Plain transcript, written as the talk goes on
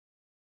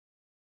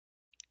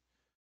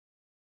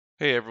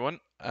Hey everyone,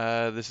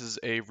 this is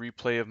a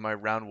replay of my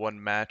round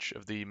one match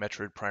of the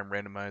Metroid Prime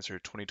Randomizer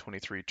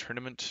 2023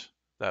 tournament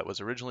that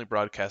was originally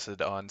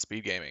broadcasted on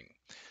Speedgaming.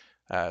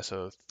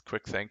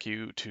 Quick thank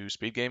you to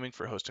Speedgaming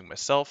for hosting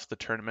myself, the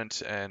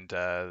tournament, and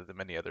the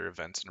many other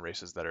events and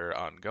races that are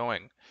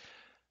ongoing.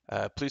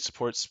 Please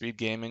support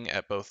Speedgaming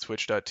at both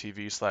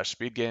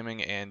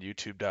twitch.tv/speedgaming and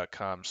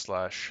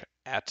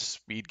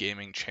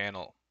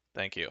youtube.com/@speedgamingchannel.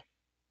 Thank you.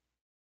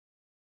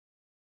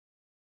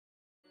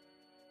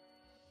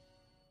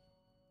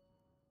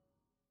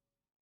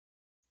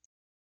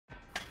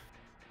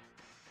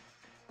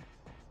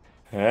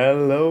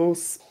 Hello,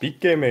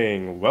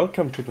 Speedgaming!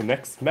 Welcome to the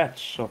next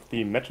match of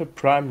the Metroid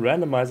Prime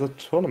Randomizer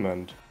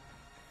tournament.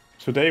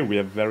 Today we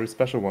have a very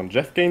special one,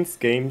 Jeff Gaines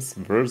Games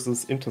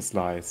versus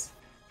Interslice.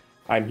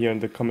 I'm here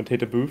in the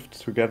commentator booth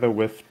together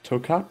with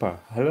Tokapa.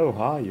 Hello,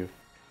 how are you?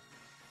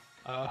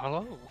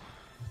 Hello.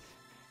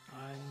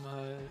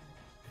 I'm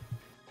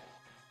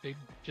big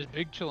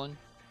chillin'.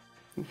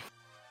 So,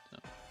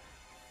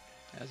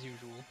 as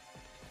usual.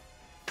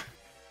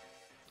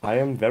 I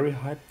am very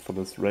hyped for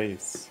this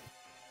race.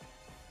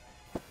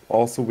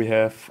 Also, we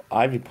have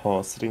Ivy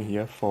Paw sitting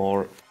here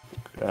for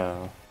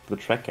the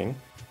tracking.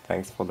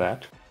 Thanks for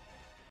that.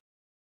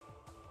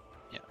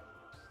 Yeah.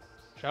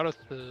 Shout out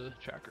to the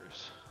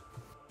trackers.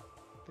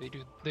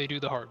 They do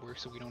the hard work,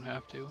 so we don't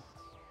have to.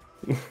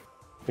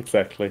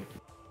 Exactly.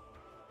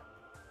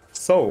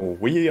 So,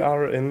 we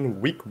are in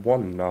week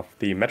 1 of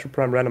the Metroid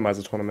Prime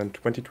Randomizer Tournament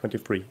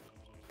 2023.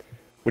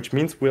 Which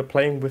means we're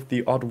playing with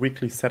the odd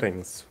weekly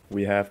settings.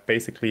 We have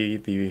basically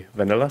the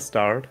vanilla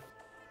start,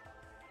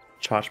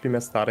 charge beam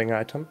as starting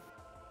item,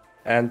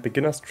 and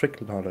beginner's trick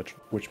knowledge,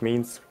 which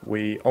means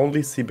we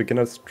only see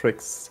beginner's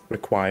tricks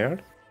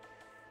required.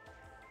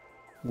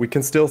 We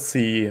can still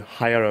see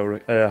higher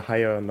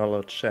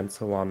knowledge and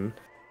so on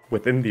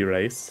within the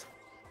race.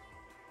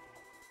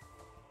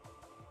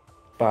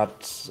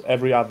 But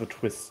every other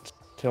twist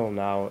till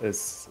now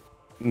is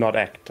not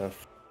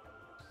active.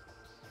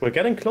 We're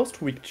getting close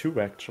to week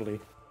 2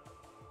 actually.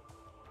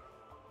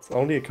 It's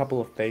only a couple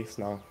of days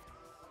now.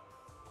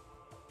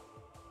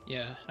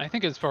 Yeah, I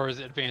think as far as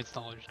advanced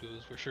knowledge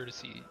goes, we're sure to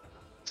see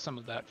some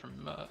of that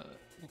from.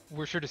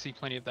 We're sure to see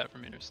plenty of that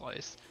from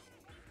Interslice.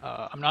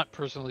 I'm not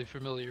personally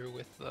familiar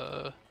with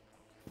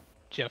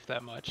Jeff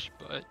that much,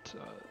 but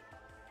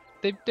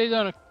they've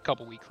done a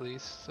couple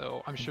weeklies,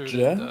 so I'm sure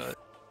that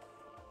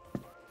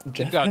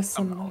Jeff got has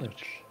some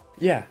knowledge.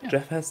 Yeah,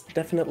 Jeff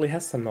definitely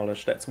has some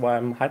knowledge. That's why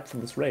I'm hyped for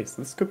this race.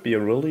 This could be a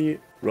really,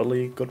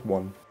 really good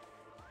one.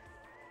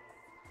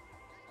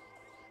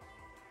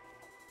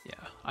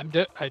 Yeah, I'd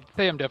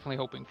say I'm definitely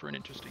hoping for an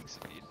interesting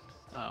seed.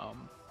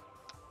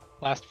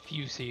 Last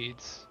few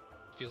seeds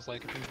feels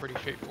like it's been pretty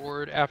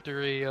straightforward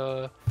after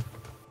a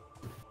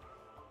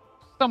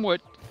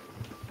somewhat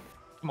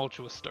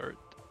tumultuous start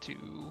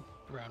to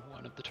round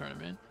 1 of the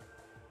tournament.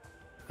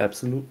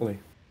 Absolutely.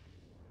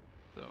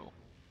 So.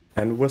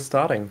 And we're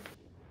starting.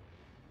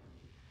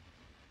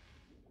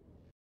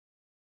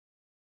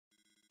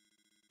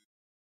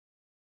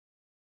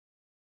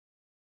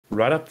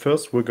 Right up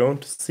first, we're going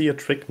to see a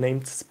trick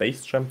named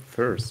Space Jump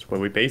First,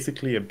 where we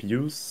basically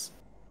abuse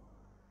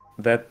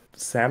that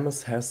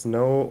Samus has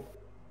no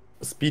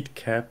speed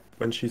cap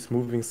when she's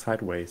moving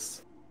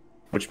sideways.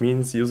 Which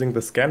means using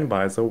the scan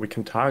visor, we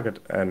can target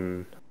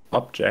an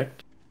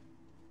object,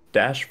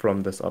 dash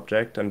from this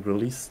object, and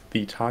release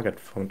the target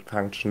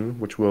function,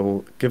 which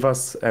will give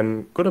us a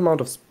good amount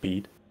of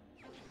speed.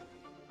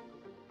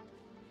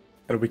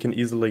 And we can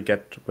easily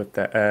get with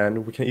that,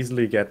 and we can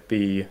easily get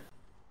the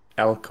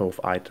alcove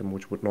item,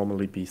 which would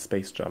normally be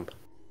space jump.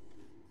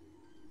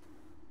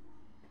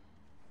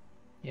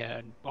 Yeah,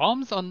 and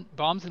bombs and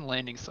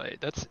landing site.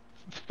 That's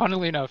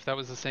funnily enough, that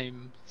was the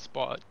same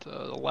spot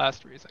the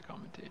last race I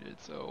commentated.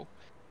 So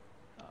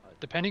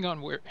depending on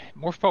where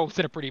Morphball was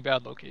in a pretty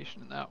bad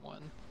location in that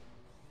one.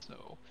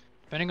 So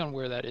depending on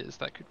where that is,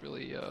 that could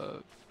really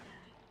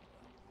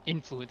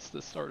influence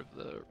the start of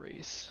the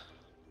race.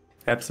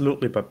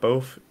 Absolutely, but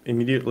both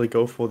immediately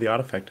go for the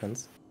artifact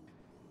hands.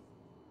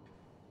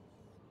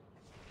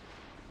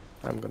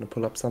 I'm gonna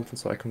pull up something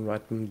so I can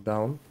write them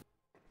down.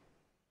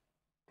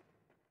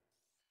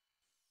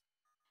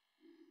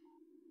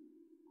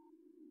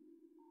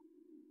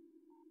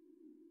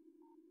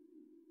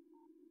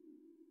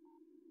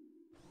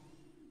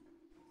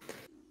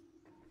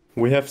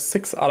 We have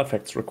 6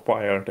 artifacts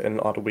required in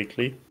Auto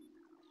Weekly,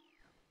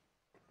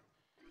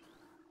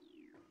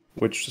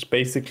 which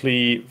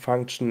basically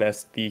function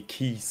as the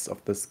keys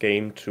of this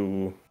game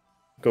to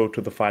go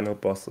to the final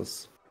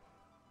bosses.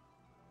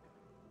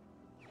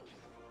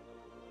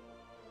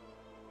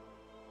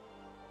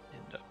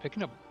 And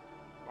picking up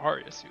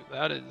Ariasu,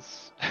 that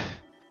is,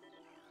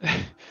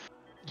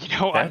 you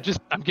know, I'm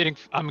getting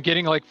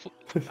like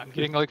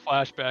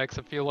flashbacks.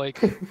 I feel like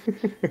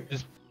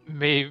this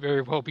may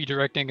very well be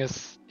directing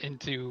us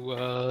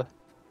into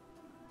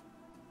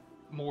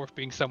Morph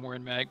being somewhere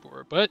in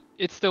Magbor, but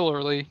it's still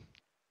early.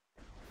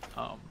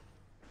 I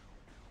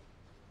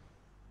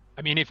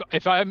mean,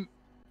 if I'm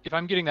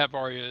getting that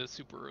Varia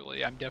super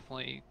early, I'm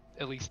definitely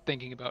at least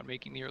thinking about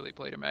making the early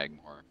play to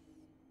Magmor,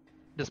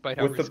 despite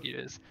how With the risky it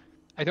is.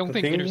 I don't the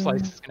think Inner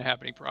Slice thing is going to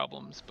have any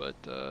problems, but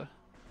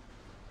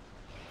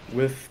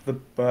with the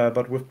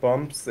but with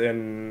bombs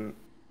in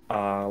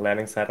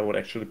landing site, I would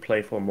actually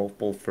play for Morph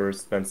Ball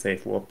first, then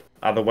save warp.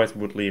 Otherwise,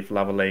 would leave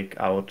Lava Lake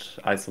out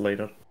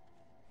isolated.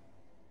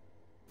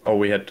 Or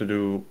we had to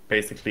do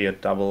basically a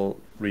double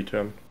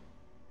return.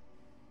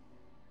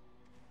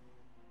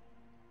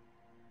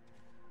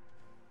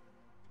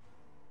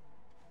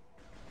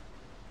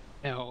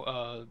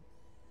 now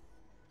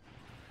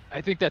I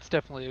think that's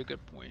definitely a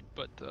good point.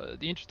 But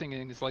the interesting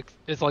thing is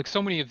like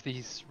so many of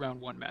these round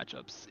one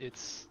matchups,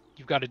 it's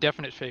you've got a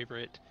definite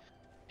favorite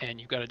and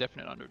you've got a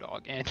definite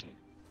underdog. And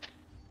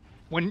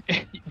when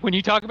when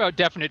you talk about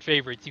definite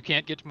favorites, you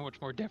can't get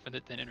much more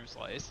definite than Inner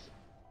Slice.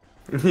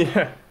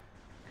 Yeah.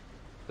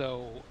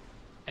 So,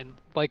 and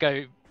like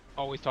I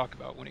always talk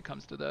about when it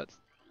comes to that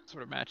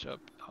sort of matchup,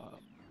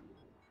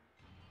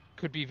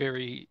 could be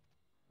very,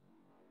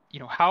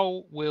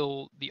 how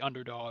will the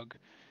underdog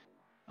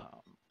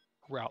um,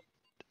 route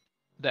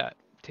that,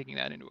 taking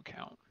that into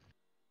account?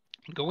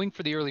 And going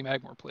for the early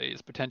Magmor play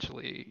is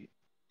potentially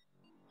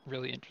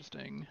really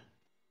interesting.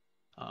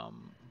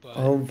 But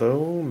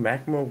Although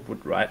Magma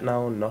would right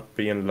now not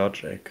be in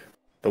logic.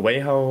 The way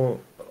how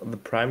the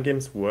Prime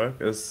games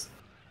work is,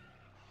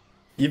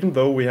 even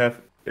though we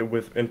have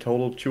with in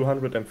total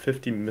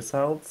 250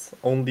 missiles,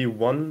 only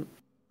one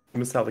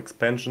missile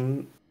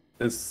expansion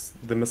is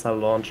the missile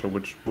launcher,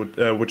 which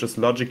is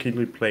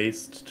logically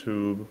placed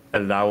to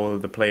allow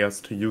the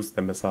players to use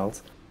the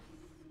missiles.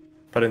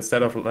 But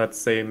instead of, let's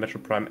say,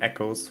 Metroid Prime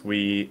Echoes,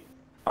 we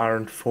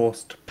aren't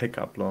forced to pick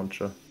up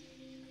launcher.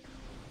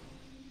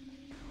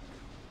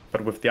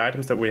 But with the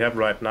items that we have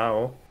right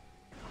now,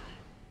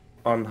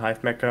 on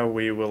Hive Mecha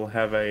we will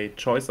have a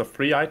choice of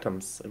 3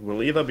 items. It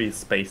will either be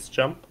Space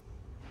Jump,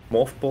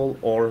 Morph Ball,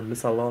 or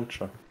Missile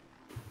Launcher.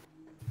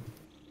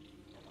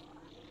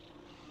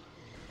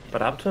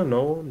 But up to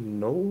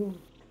no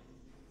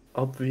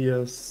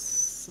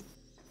obvious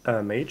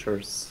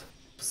majors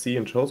to see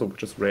in Chozo,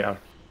 which is rare.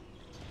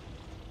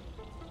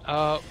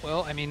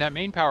 well, I mean that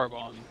main power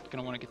bomb,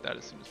 gonna want to get that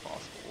as soon as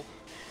possible.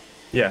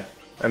 Yeah,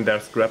 and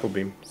there's Grapple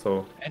Beam,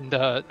 so... And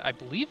I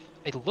believe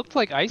it looked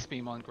like Ice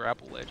Beam on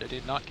Grapple Edge. I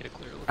did not get a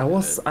clear look I at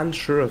was it.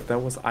 unsure if that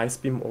was Ice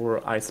Beam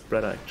or Ice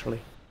Spreader, actually.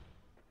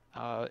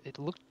 It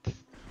looked,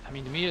 I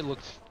mean, to me it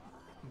looked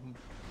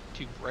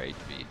too bright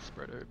to be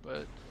Spreader,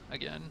 but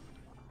again,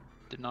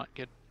 did not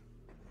get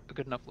a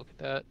good enough look at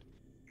that.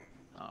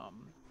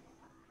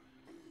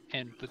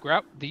 And the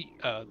grapple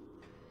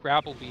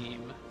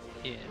beam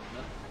in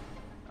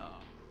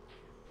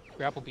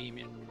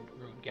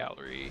Ruin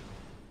Gallery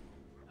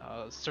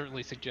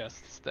certainly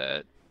suggests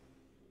that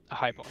a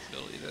high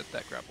possibility that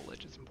that grapple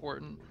edge is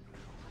important.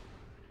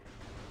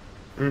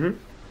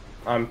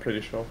 I'm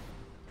pretty sure.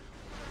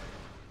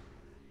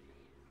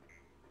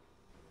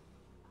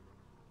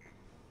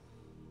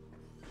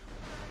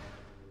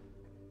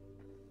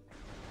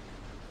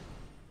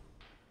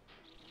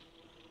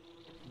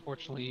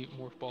 Unfortunately,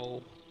 Morph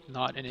Ball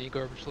not in a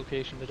garbage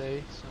location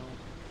today, so...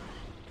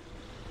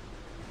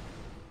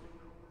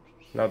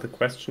 Now the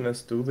question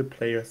is, do the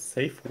players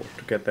safe walk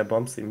to get their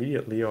bombs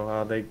immediately, or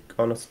are they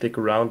gonna stick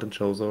around in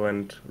Chozo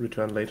and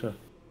return later?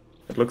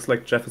 It looks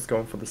like Jeff is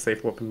going for the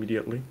safe warp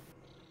immediately.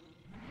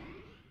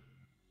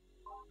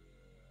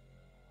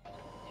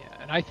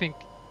 Yeah, and I think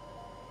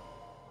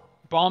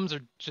bombs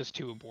are just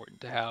too important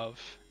to have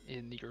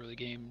in the early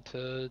game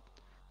to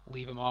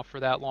leave them off for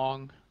that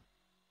long.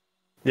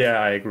 Yeah,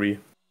 I agree.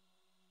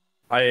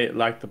 I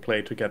like the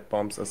play to get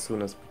bombs as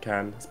soon as we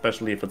can,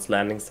 especially if it's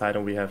landing side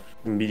and we have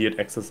immediate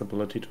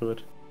accessibility to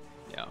it.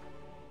 Yeah,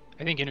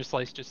 I think Inner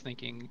Slice just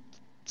thinking,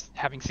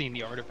 having seen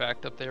the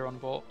artifact up there on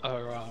Vault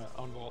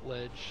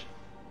Ledge,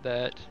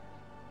 that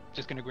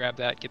just gonna grab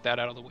that, get that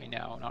out of the way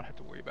now, and not have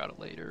to worry about it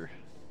later,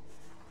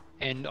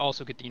 and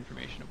also get the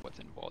information of what's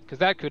in Vault, because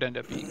that could end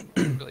up being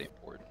really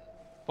important.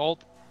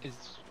 Vault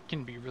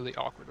can be really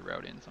awkward to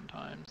route in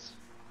sometimes.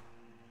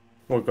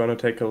 We're gonna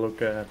take a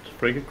look at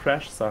Frigate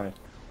Crash side.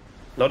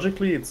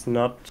 Logically, it's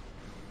not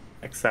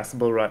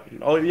accessible right...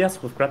 Oh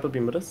yes, with Grapple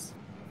Beam it is.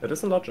 It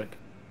is a logic.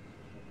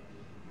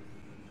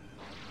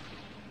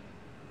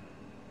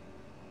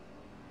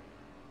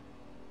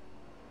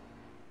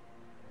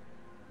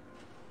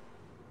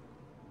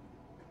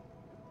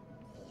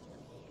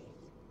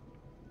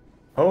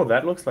 Oh,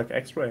 that looks like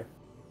X-Ray.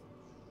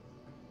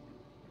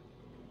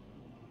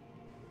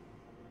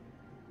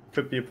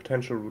 Could be a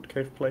potential root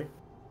cave play.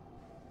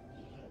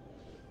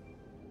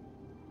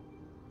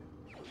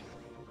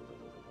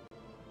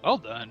 Well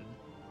done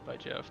by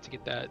Jeff to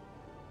get that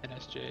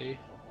NSJ.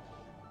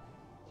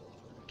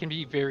 Can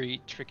be very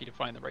tricky to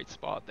find the right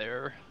spot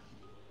there.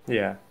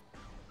 Yeah.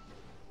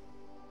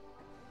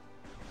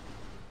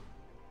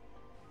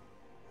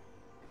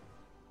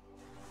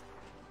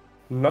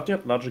 Not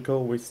yet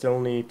logical, we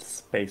still need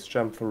Space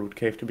Jump for Root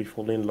Cave to be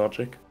fully in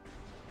logic.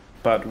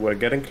 But we're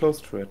getting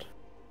close to it.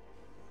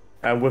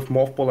 And with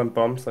Morph Ball and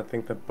Bombs, I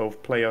think that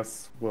both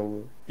players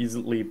will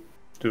easily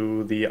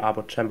do the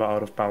Arbor Chamber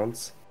out of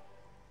bounds.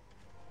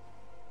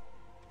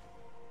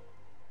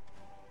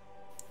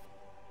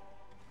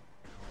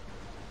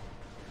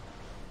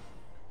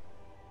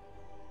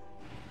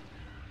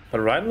 But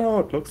right now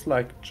it looks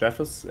like Jeff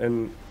is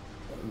in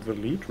the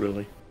lead,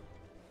 really.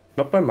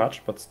 Not by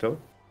much, but still.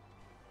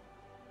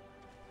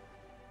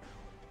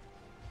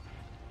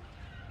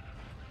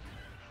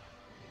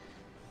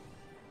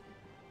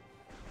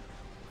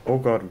 Oh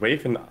god,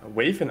 Wave in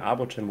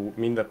Arbochem would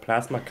mean that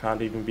Plasma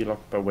can't even be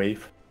locked by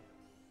Wave.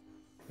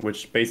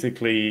 Which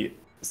basically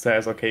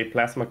says, okay,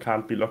 Plasma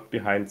can't be locked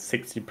behind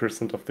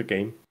 60% of the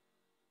game.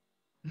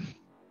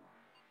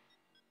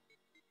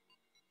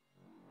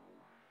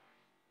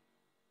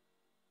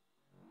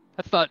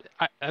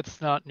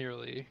 That's not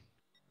nearly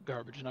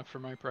garbage enough for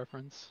my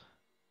preference.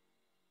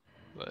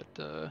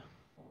 But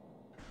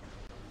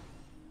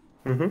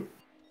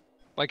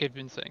like I've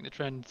been saying, the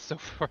trend so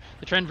far,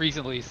 the trend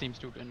recently seems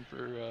to have been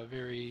for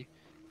very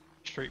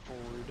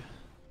straightforward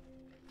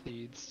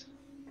leads.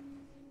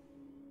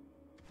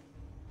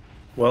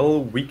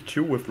 Well, week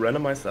 2 with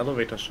randomized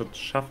elevator should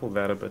shuffle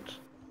that a bit.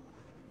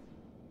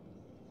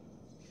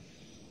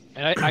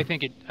 And I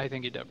think it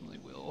definitely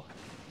will.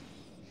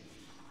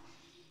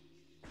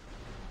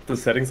 The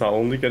settings are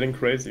only getting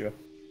crazier.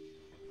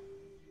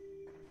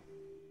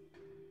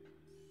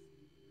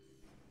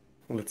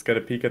 Let's get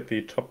a peek at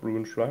the top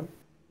rune shrine.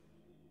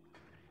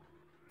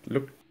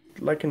 Looked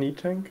like an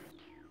E-tank.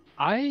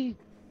 I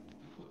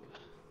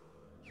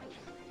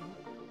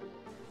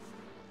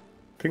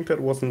think that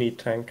was an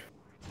E-tank.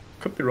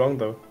 Could be wrong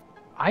though.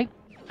 I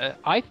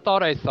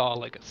thought I saw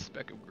like a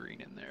speck of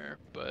green in there,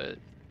 but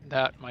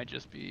that might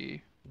just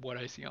be what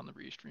I see on the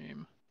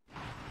restream.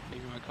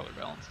 Maybe my color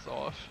balance is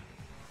off.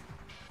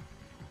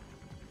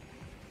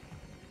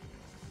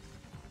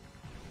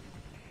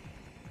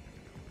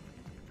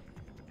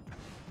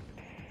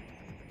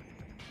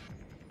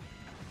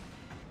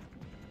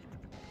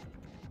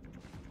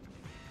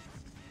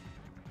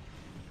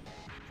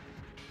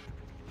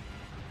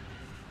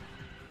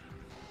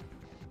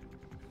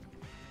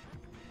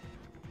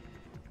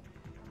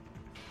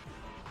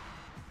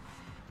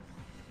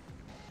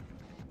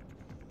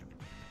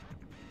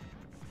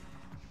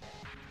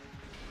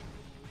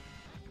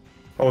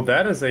 Oh,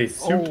 that is a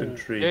suited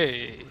tree.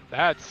 Hey,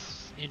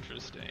 that's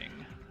interesting.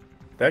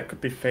 That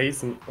could be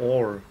phasing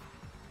or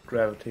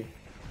gravity.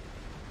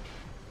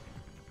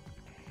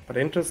 But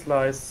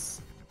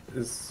Interslice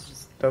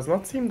does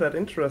not seem that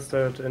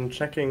interested in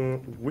checking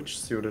which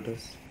suit it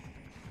is.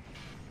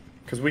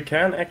 Because we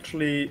can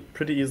actually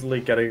pretty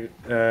easily get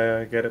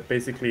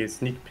basically a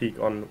sneak peek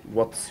on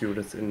what suit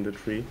is in the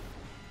tree.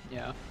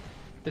 Yeah.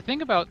 The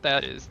thing about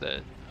that is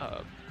that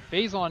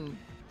Phazon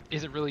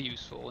isn't really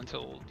useful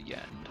until the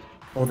end.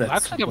 Oh,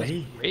 that's actually, Wave.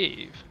 It was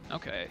Wave.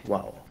 Okay.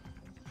 Wow.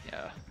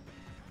 Yeah.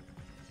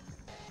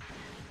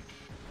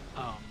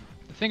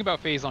 The thing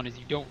about Phazon is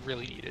you don't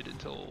really need it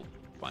until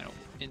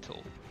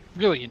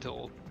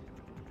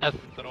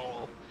Essence at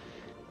all.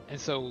 And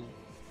so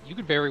you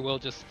could very well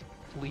just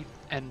leave,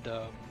 and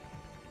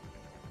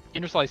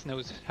Interslice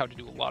knows how to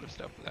do a lot of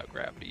stuff without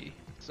gravity,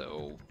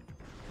 so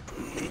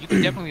you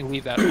can definitely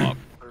leave that off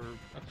for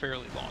a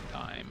fairly long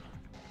time.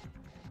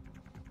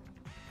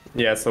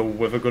 Yeah, so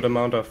with a good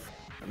amount of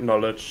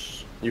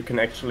knowledge, you can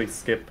actually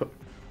skip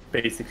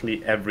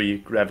basically every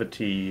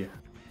gravity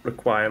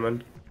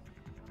requirement.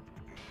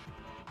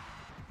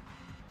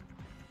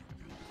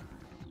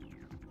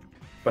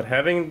 But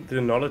having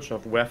the knowledge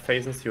of where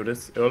Phazon suit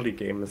is early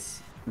game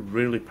is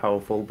really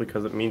powerful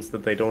because it means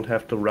that they don't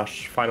have to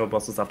rush final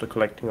bosses after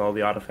collecting all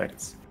the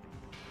artifacts.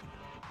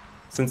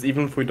 Since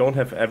even if we don't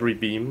have every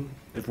beam,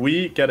 if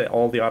we get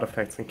all the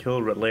artifacts and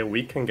kill Red Layer,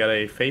 we can get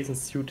a Phazon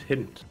suit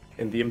hint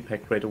in the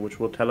impact crater, which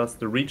will tell us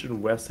the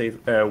region where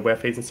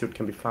Phazon suit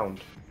can be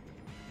found.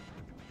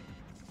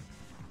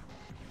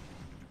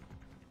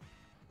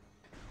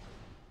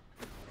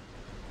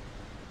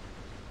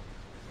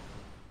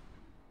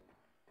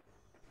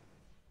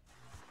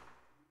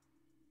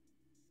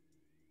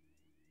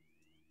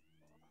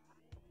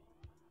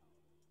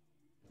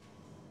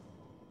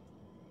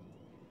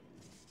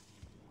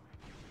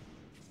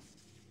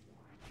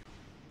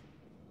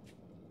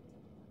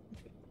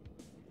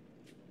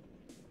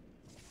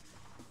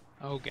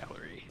 Oh,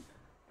 gallery.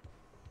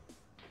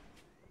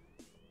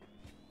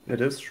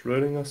 It is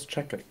Schrödinger's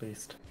check at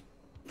least.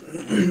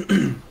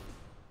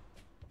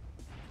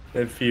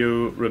 If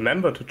you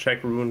remember to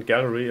check Ruined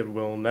Gallery, it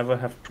will never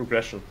have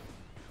progression.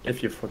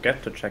 If you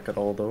forget to check it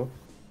all though,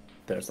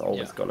 there's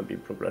always gonna be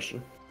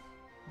progression.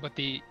 But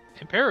the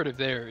imperative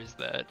there is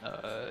that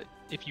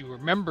if you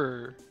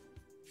remember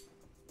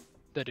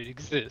that it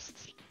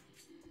exists,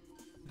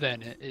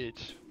 then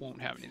it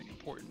won't have anything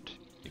important.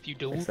 If you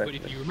Exactly.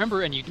 But if you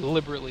remember and you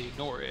deliberately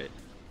ignore it,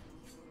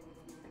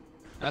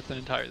 that's an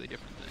entirely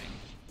different thing.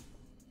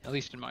 At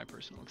least in my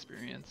personal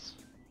experience.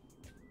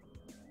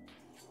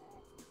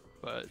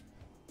 But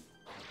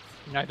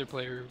neither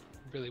player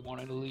really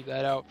wanted to leave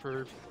that out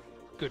for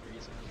good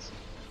reasons.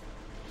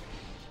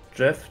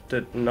 Jeff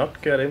did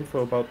not get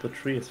info about the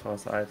tree as far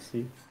as I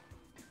see.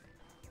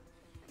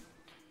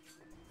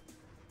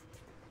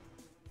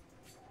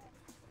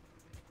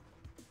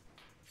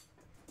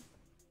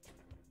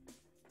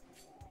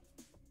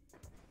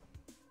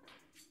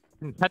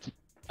 That's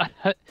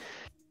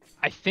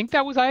I think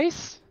that was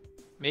ice.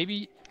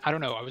 Maybe, I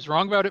don't know. I was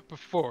wrong about it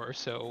before,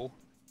 so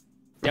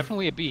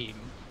definitely a beam.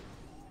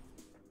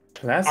 Are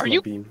Plasma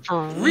you beam.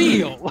 for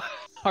real?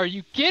 Are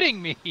you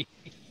kidding me?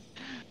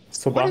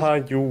 So What is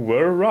Baha, you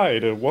were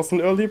right. It was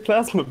an early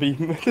plasma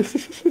beam.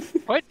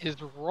 what is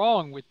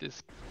wrong with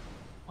this?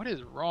 What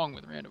is wrong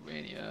with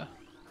Randomania?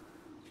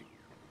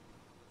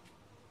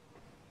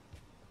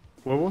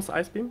 What was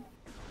ice beam?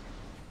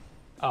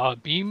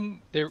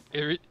 Beam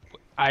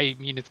I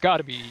mean, it's got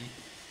to be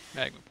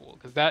magma pool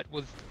because that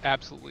was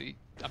absolutely.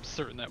 I'm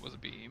certain that was a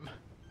beam.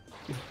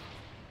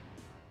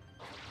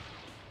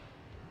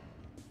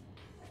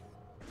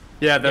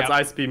 Yeah, that's Yeah.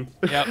 ice beam.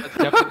 Yeah, that's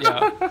definitely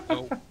yeah.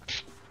 Oh.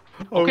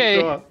 Oh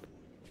Okay. god.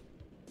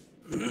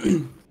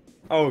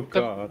 Oh The,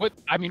 god.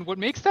 what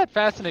makes that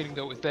fascinating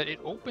though is that it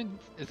opens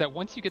is that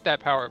once you get that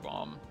power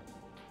bomb,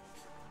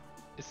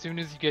 as soon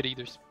as you get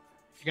you're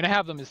gonna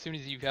have them as soon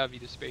as you have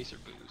either space or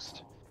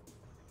boost.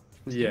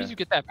 As soon Yeah. as you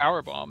get that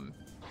power bomb,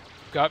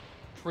 you've got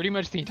pretty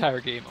much the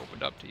entire game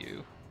opened up to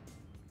you.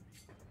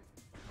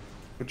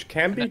 Which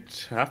can And be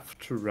tough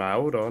to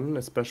route on,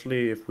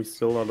 especially if we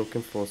still are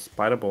looking for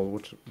Spider Ball,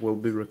 which will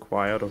be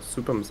required, or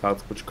Super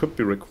Missiles, which could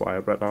be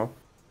required right now.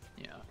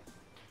 Yeah.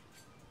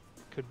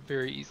 Could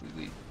very easily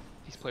lead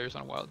these players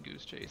on a wild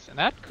goose chase. And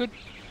that could,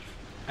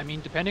 I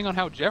mean, depending on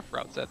how Jeff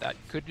routes that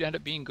could end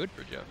up being good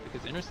for Jeff,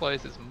 because Inner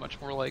Slice is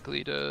much more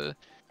likely to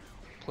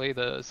play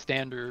the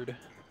standard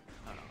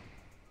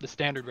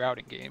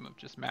routing game of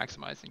just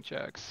maximizing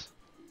checks.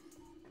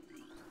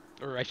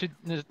 Or I should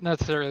not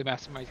necessarily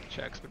maximizing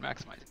checks, but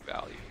maximizing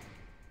value.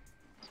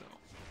 So,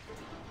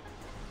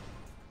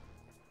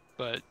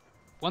 but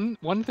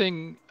one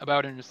thing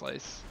about Inner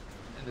Slice,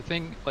 and the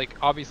thing, like,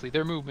 obviously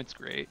their movement's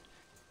great.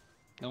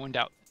 No one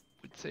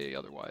would say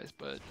otherwise,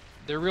 but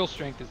their real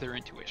strength is their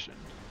intuition.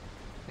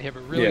 They have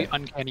a really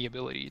uncanny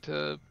ability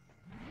to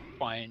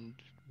find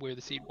where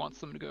the seed wants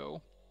them to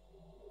go.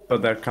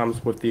 But that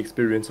comes with the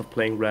experience of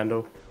playing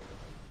rando.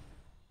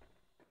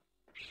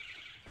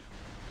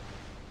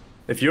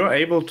 If you're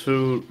able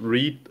to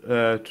read,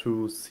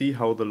 to see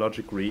how the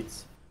logic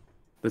reads,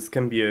 this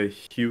can be a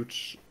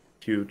huge,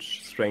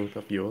 huge strength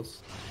of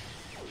yours.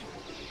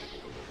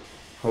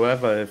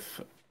 However,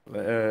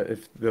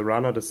 if the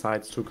runner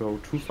decides to go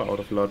too far out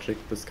of logic,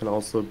 this can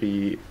also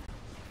be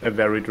a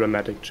very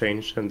dramatic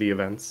change in the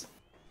events.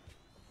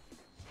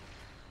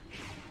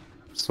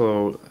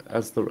 So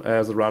as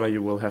a runner,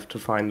 you will have to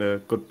find a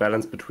good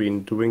balance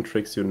between doing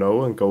tricks you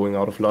know and going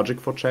out of logic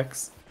for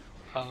checks.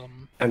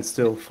 And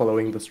still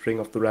following the string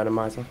of the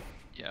randomizer.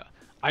 Yeah,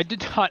 I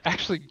don't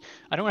actually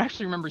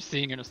remember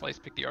seeing Inner Slice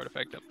pick the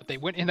artifact up, but they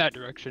went in that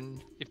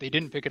direction. If they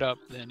didn't pick it up,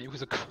 then it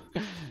was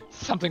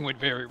something went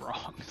very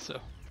wrong. So.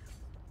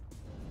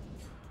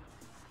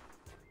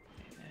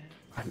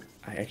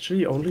 I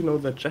actually only know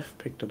that Jeff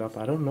picked it up.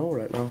 I don't know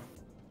right now.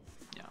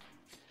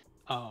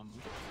 Yeah.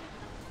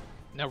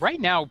 Now,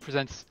 right now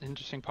presents an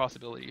interesting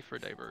possibility for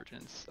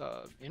divergence.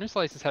 Inner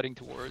Slice is heading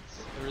towards,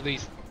 or at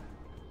least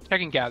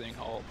checking Gathering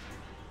Hall.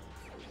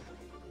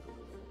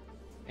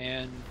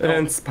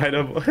 And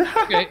Spider.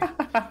 okay.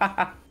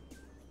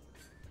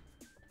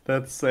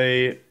 That's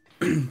a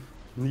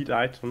neat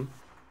item.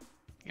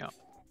 Yeah.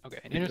 Okay.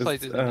 And Inner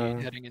Slice is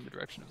indeed heading in the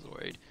direction of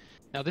Zoid.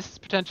 Now, this is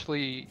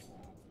potentially,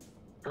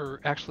 or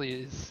actually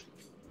is.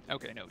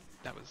 Okay, no,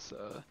 that was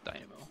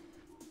Dynamo.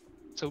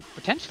 So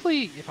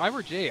potentially, if I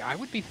were Jay, I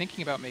would be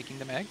thinking about making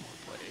the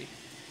Magmor play,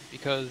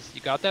 because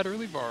you got that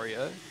early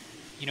Varia.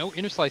 You know,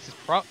 Inner Slice is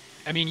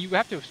I mean, you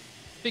have to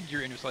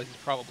figure Inner Slice is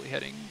probably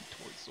heading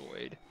towards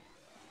Zoid.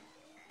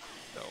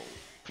 So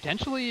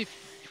potentially,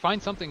 if you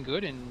find something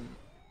good in,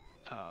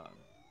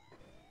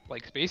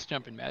 like Space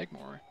Jump and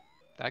Magmor,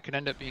 that could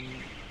end up being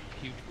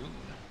a huge boon.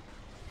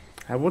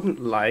 I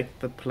wouldn't like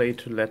the play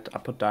to let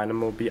Upper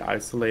Dynamo be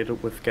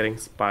isolated with getting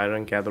Spider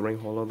and Gathering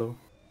Holo though.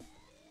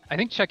 I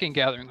think checking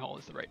Gathering Hall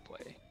is the right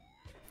play.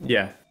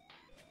 Yeah.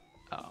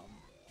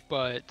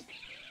 But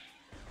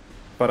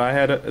I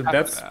had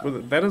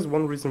that is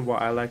one reason why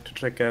I like to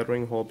check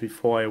Gathering Hall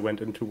before I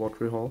went into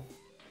Watery Hall.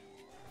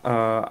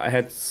 I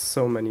had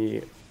so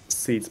many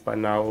seeds by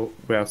now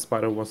where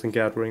Spider was in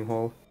Gathering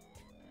Hall.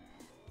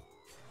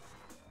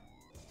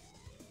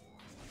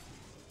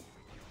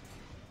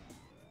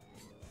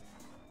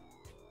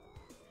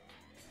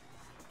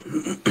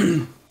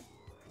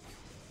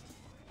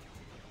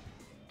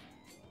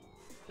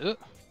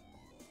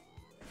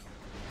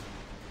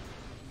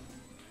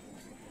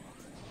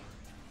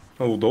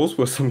 Oh, those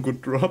were some good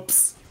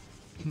drops.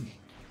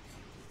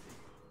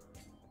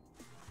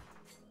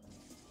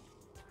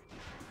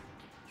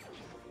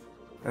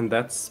 And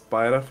that's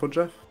Spider for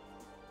Jeff.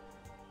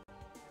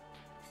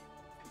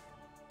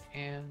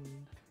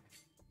 And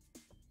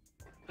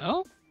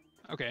oh,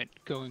 okay,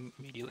 going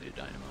immediately to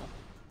Dynamo.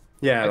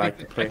 Yeah, I like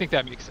the play. I think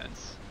that makes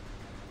sense.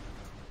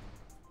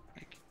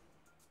 Like,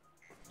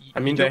 I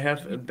mean, they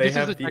have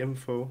the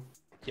info.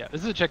 Yeah,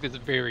 this is a check that's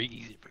very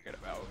easy to forget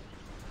about.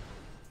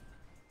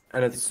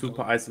 And it's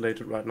super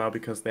isolated right now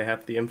because they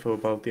have the info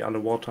about the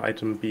underwater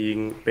item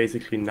being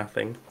basically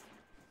nothing.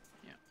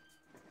 Yeah.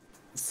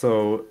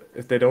 So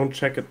if they don't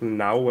check it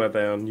now where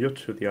they are near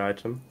to the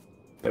item,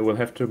 they will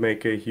have to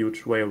make a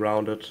huge way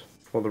around it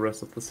for the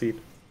rest of the seed.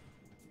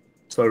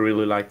 So I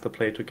really like the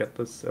play to get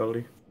this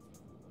early.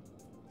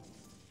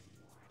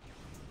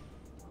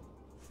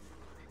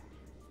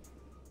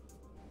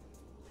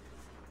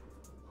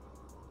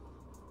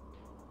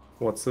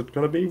 What's it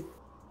gonna be?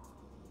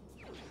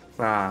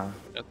 Ah,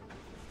 Yep.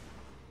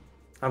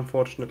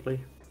 unfortunately.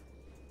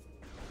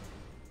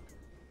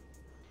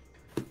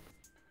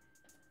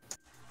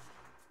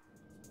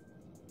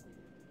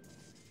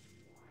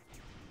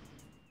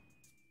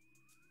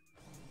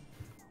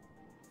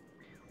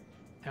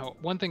 Now,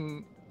 one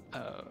thing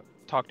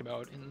talked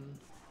about in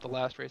the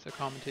last race I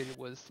commentated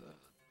was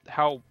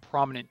how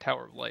prominent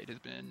Tower of Light has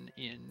been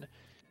in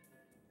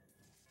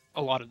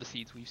a lot of the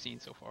seeds we've seen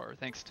so far,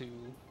 thanks to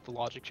the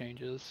logic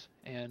changes.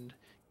 And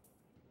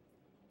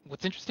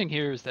what's interesting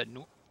here is that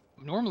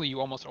normally you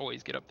almost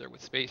always get up there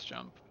with Space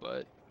Jump,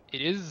 but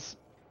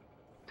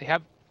they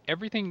have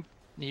everything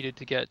needed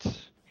to get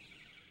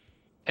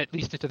at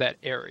least into that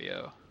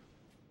area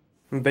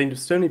They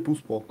still need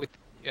boost ball. with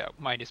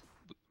minus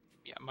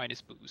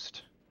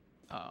boost.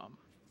 Um,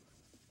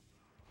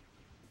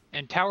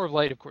 and Tower of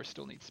Light, of course,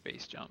 still needs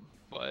Space Jump,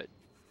 but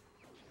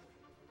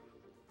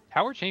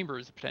Tower Chamber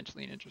is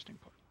potentially an interesting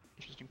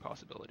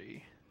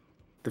possibility.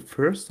 The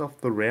first of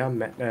the rare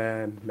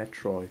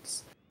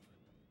Metroids.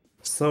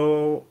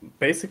 So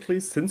basically,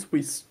 since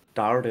we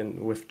started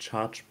with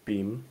Charge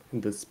Beam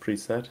in this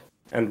preset,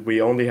 and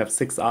we only have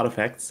 6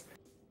 artifacts,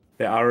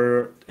 there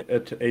are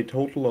a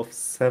total of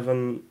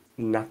 7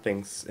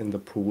 nothings in the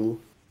pool,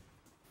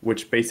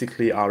 which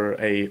basically are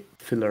a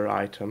filler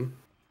item,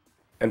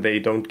 and they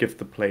don't give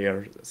the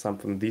player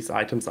something. These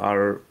items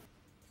are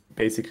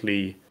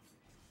basically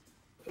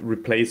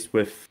replaced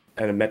with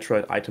a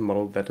Metroid item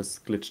model that is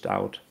glitched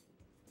out.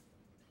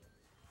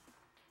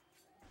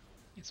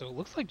 So it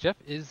looks like Jeff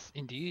is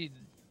indeed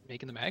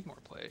making the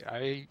Magmor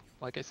play.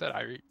 Like I said,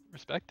 I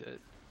respect it.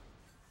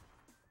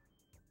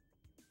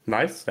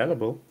 Nice,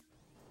 sellable.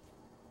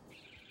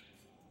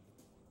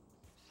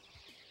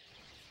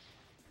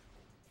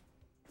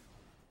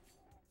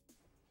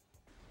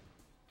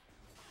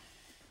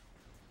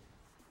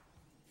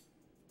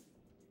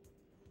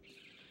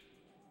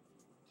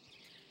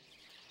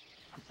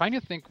 I'm trying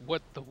to think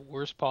what the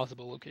worst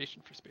possible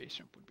location for Space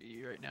Jump would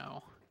be right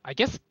now. I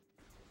guess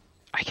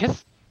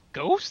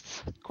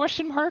Ghosts?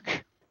 Question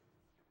mark?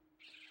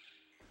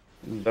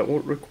 That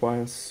would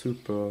require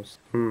supers.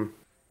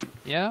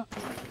 Yeah.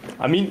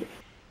 I mean,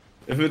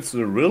 if it's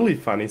a really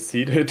funny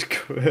seed,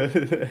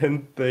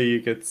 and they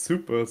get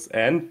supers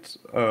and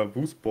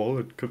boost ball,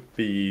 it could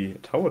be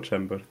Tower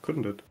Chamber,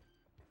 couldn't it?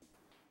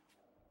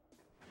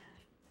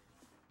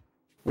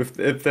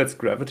 If that's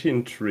gravity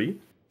in tree,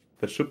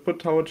 that should put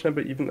Tower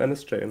Chamber even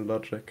NSJ in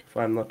logic, if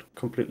I'm not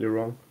completely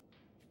wrong.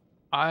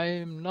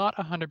 I'm not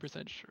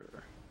 100%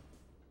 sure.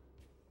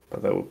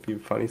 But that would be a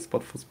funny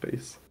spot for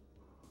space.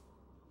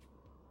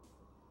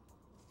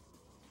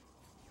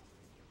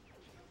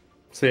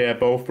 So yeah,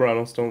 both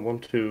runners don't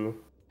want to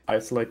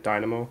isolate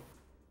Dynamo.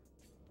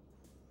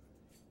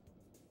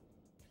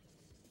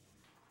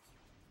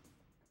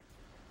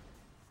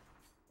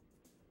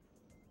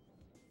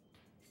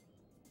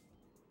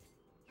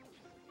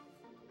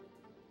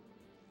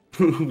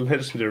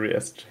 Legendary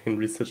S-Chain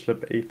Research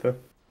Lab Aether.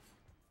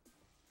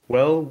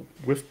 Well,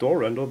 with Door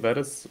Render, that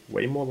is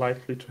way more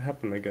likely to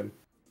happen again.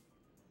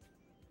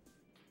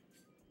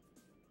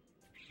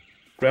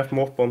 Grab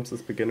Morph Bombs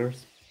as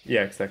beginners.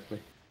 Yeah, exactly.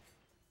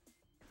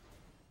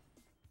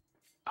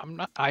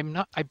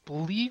 I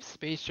believe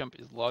Space Jump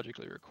is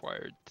logically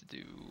required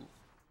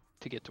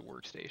to get to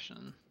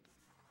Workstation.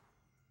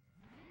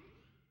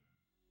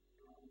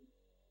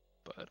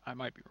 But I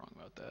might be wrong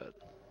about that.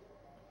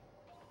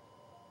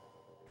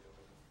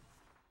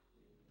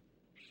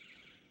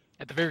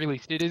 At the very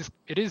least, it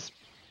is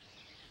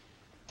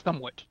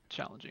somewhat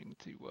challenging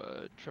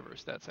to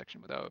traverse that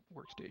section without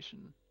Workstation.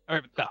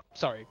 Or,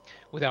 sorry,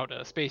 without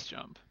a Space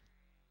Jump.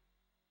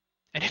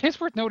 And it is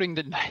worth noting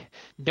that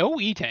no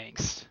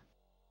E-tanks.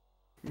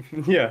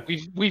 Yeah.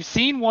 We've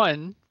seen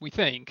one, we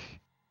think,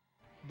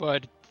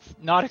 but it's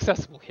not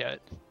accessible yet.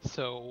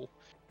 So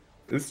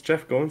Is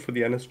Jeff going for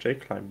the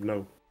NSJ climb?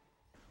 No.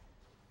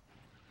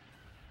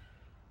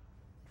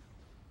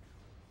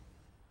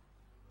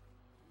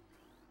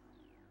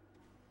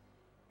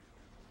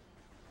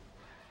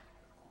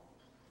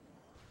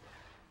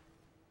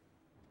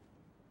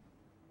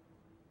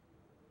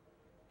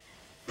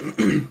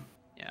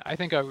 yeah, I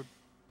think I would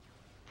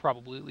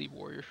probably leave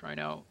Warrior Shrine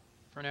out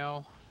for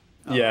now.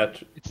 Yeah,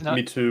 it's not,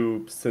 me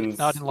too, since it's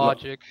not in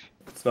logic.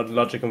 It's not in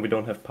logic and we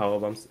don't have power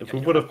bombs. If Yeah, we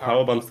you would don't have have power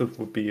power bombs, this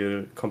would be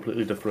a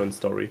completely different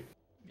story.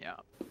 Yeah.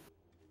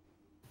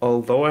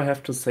 Although I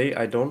have to say,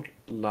 I don't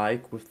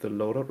like, with the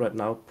loadout right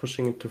now,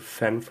 pushing it to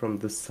Fen from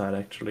this side,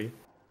 actually.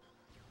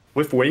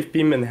 With Wave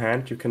Beam in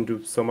hand, you can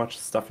do so much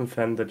stuff in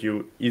Fen that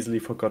you easily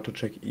forgot to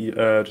check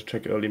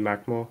early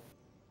Magmor.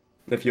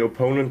 If your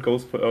opponent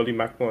goes for early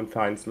Magmor and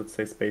finds, let's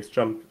say, Space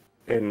Jump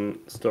in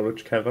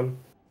Storage Cavern,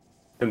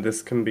 And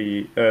this can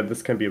be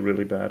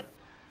really bad.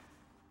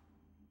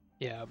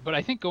 Yeah, but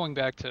I think going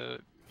back to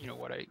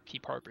what I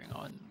keep harping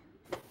on,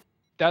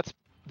 that's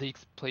the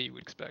play you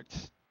would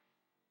expect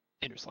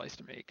Interslice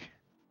to make.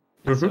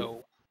 And Mm-hmm.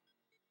 so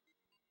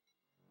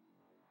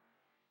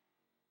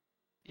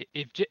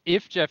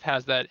if Jeff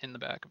has that in the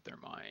back of their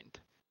mind,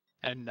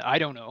 and I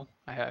don't know,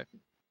 I have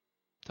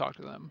talked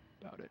to them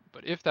about it,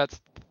 but if that's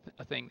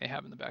a thing they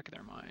have in the back of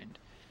their mind,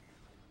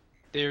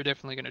 they're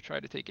definitely going to try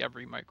to take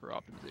every micro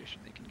optimization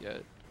they can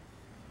get.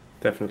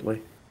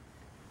 Definitely.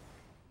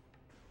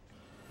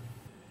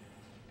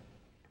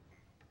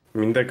 I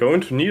mean, they're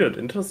going to need it.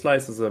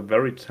 Interslice is a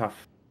very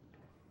tough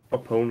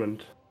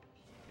opponent.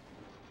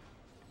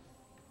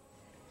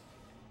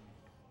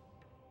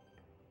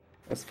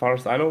 As far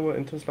as I know,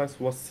 Interslice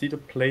was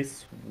seeded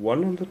place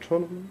 1 in the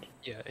tournament.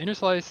 Yeah,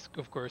 Interslice,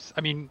 of course.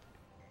 I mean,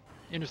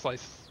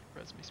 Interslice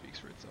resume speaks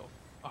for itself.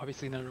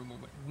 Obviously,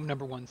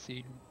 number one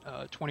seed,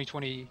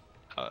 2020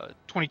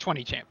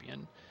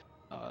 champion,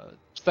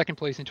 second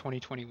place in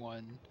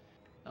 2021,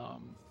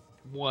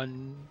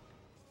 won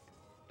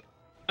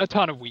a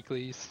ton of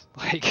weeklies.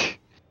 Like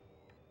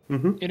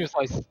Mm-hmm.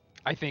 Interslice,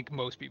 I think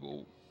most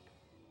people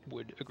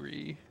would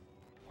agree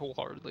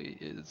wholeheartedly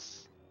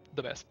is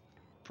the best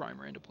Prime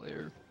Random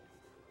player.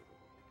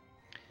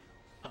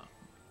 Um,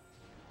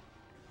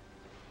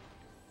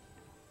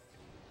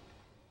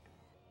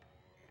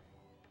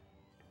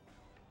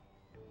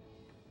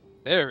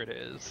 there it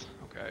is.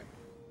 Okay.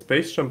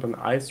 Space Jump and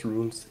Ice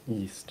Runes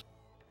East.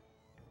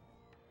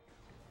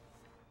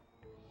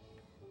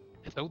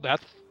 So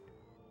that's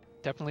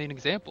definitely an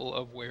example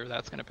of where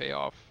that's going to pay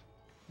off.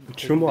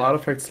 2 more That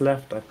artifacts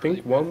left. I think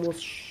really one was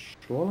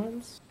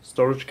Shorelines?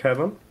 Storage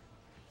Cavern.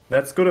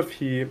 That's good if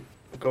he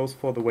goes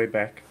for the way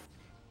back.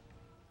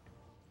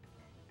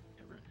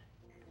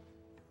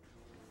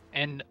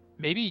 And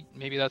maybe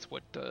that's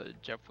what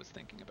Jeff was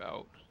thinking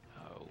about.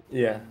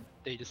 Yeah. When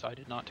they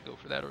decided not to go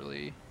for that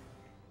early.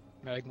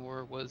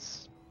 Magmore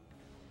was.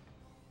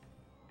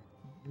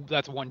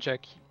 That's one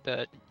check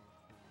that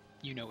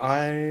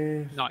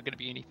is not going to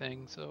be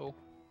anything. So.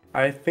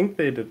 I think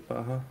they did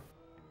Baha.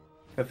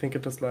 I think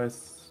it is like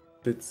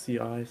did see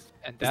eyes.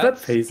 And Is that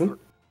that's. Phazon?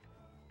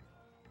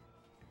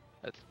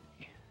 That's.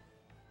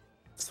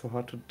 It's so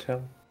hard to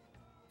tell.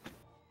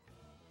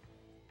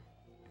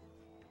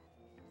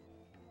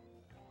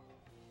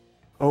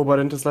 Oh, but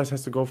Interslice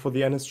has to go for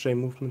the NSJ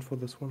movement for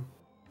this one.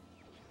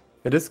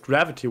 It is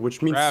Gravity,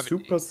 which means Gravity.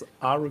 supers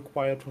are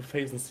required for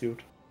Phazon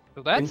Suit.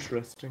 So that's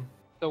interesting.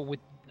 So with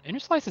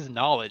Interslice's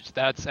knowledge,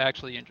 that's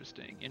actually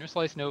interesting.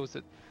 Interslice knows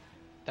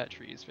that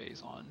tree is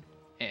Phazon,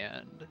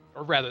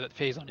 or rather that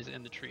Phazon is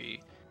in the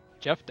tree.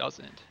 Jeff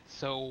doesn't.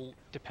 So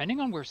depending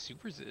on where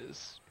Supers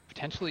is,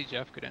 potentially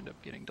Jeff could end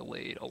up getting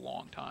delayed a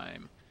long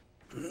time.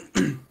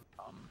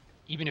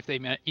 Even if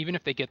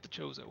they get the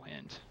Chozo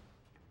hint.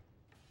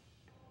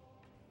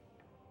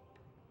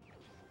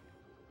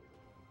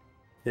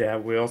 Yeah,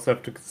 we also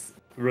have to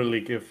really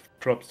give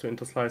props to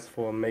Interslice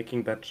for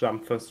making that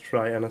jump first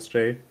try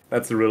NSJ.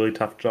 That's a really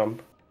tough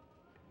jump.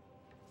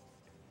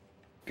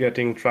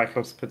 Getting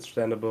Triclops pitch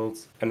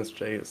standables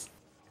NSJ is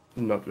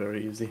not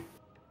very easy.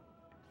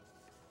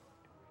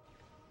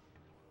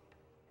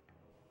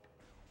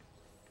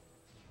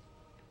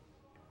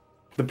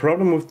 The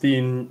problem with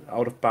being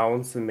out of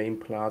bounds in main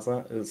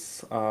plaza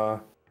is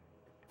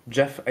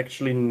Jeff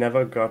actually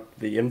never got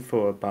the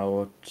info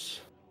about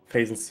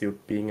Phazon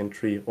Suit being in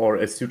tree, or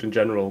a suit in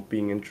general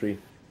being in tree.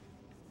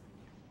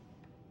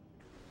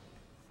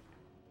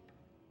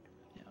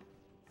 Yeah.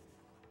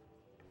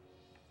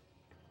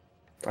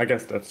 I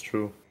guess that's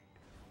true.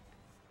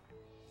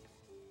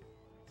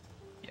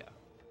 Yeah.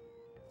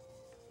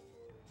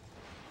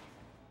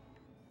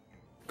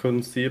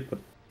 Couldn't see it, but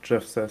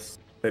Jeff says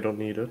they don't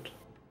need it.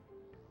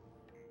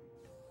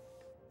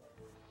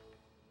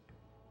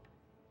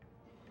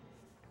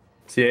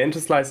 So yeah,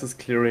 Interslice is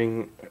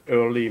clearing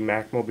early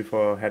Magmor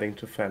before heading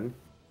to Fen.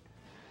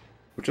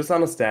 Which is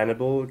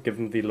understandable,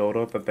 given the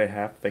loadout that they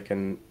have. They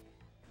can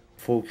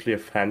full clear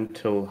Fen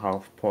till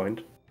half point.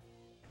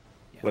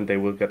 Yeah. When they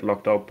will get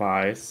locked out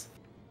by ice.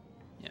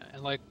 Yeah,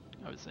 and like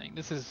I was saying,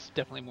 this is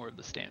definitely more of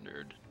the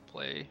standard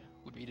play,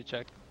 would be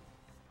to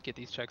get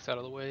these checks out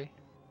of the way.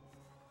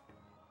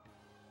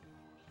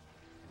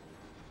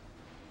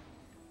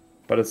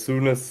 But as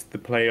soon as the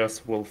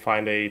players will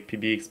find a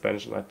PB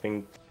expansion, I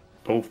think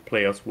both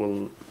players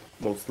will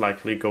most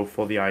likely go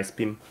for the Ice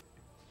Beam.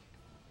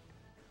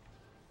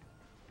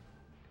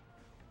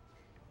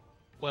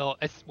 Well,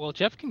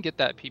 Jeff can get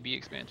that PB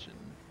expansion,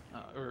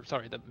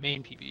 the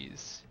main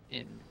PBs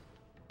in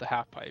the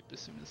half pipe as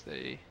soon as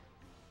they.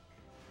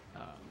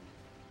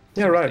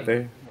 Yeah, right. They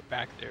are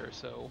back there,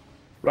 so.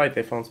 Right,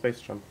 they found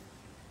Space Jump.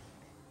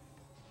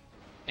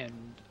 And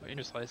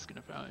Interslice is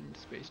gonna find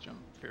Space Jump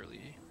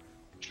fairly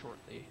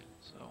shortly,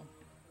 so.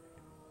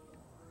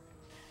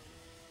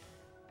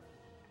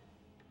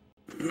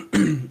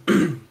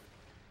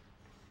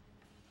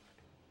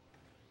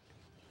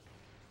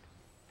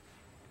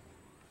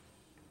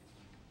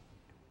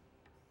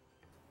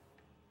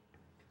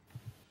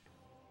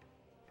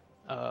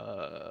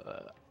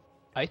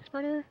 Ice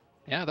Spreader?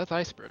 Yeah, that's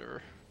Ice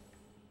Spreader.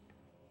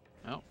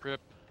 Oh, rip.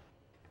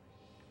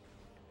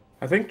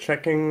 I think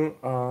checking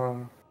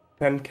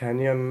Fen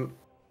Canyon,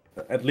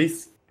 at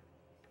least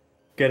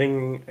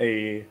getting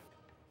a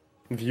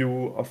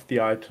view of the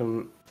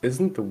item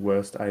isn't the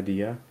worst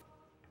idea.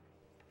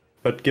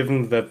 But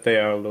given that they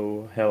are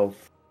low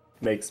health,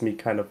 makes me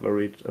kind of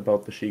worried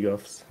about the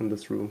Sheegoths in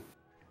this room.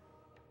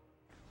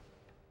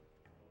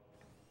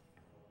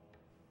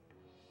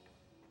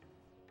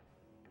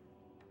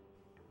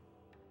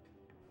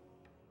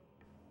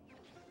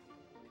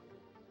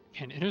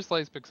 And Inner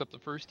Slice picks up the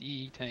first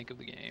E tank of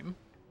the game.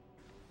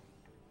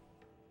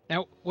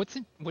 Now, what's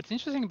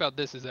interesting about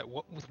this is that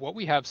with what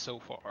we have so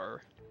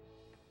far,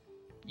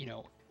 you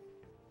know,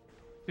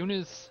 soon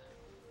as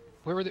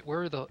where are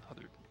the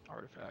other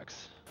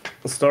artifacts?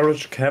 The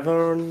Storage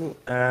Cavern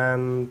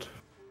and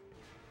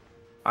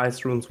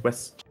Ice Runes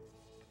West.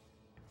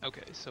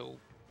 Okay, so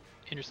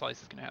Inner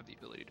Slice is going to have the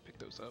ability to pick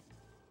those up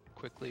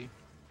quickly,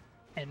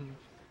 and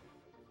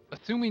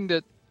assuming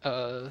that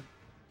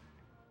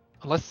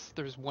unless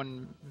there's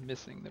one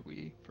missing that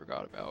we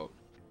forgot about,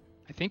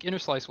 I think Inner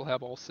Slice will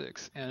have all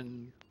 6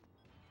 and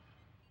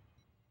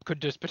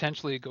could just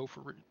potentially go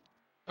for.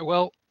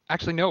 Well,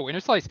 actually, no. Inner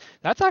Slice.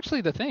 That's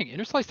actually the thing.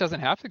 Inner Slice doesn't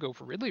have to go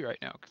for Ridley right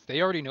now because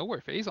they already know where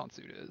Phazon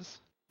Suit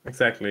is.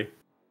 Exactly.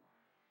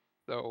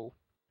 So,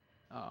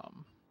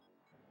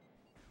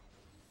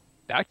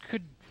 that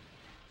could.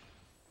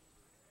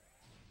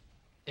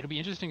 It'll be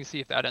interesting to see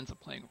if that ends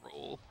up playing a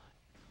role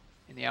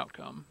in the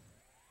outcome.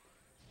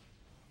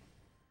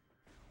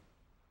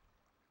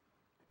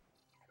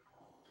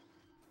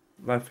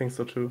 I think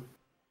so too.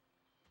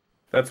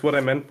 That's what I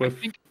meant with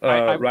with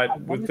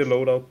the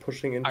loadout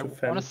pushing into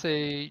Fen. I want to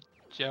say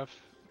Jeff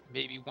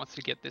maybe wants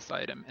to get this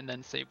item and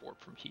then save warp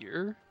from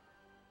here,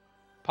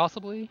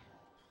 possibly,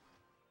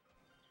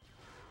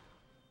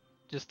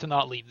 just to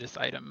not leave this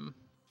item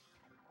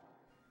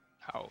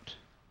out.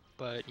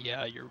 But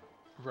yeah, you're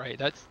right.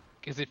 That's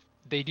because if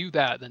they do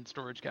that, then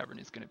Storage Cavern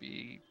is going to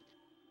be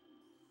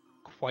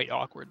quite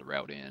awkward to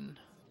route in.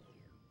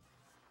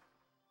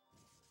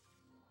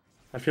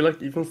 I feel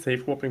like even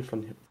safe warping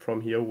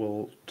from here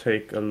will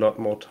take a lot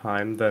more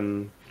time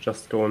than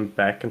just going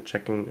back and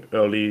checking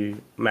early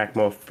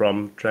magma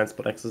from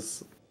transport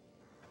access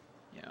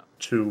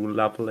to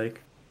Lava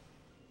Lake.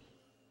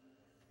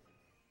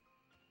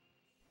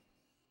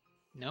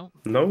 No.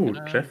 No,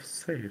 Jeff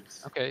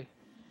saves. Okay.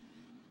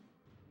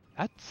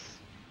 That's...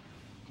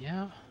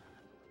 yeah.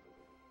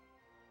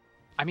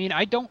 I mean,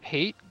 I don't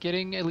hate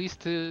getting at least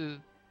to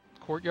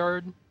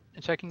Courtyard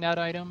and checking that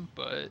item,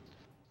 but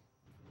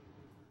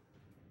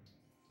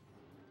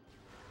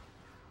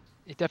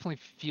it definitely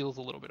feels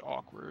a little bit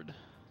awkward.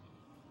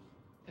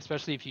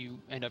 Especially if you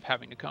end up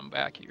having to come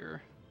back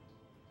here.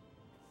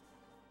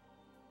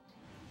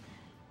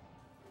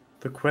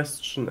 The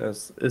question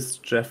is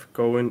Jeff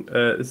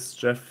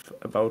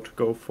about to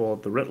go for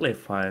the Ridley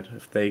fight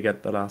if they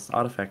get the last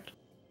artifact?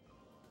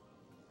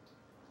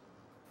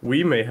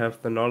 We may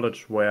have the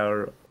knowledge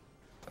where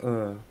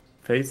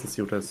Phazon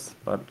Suit is,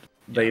 but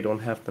they don't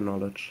have the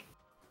knowledge.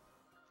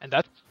 And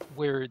that's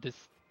where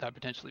that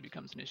potentially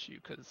becomes an issue,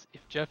 because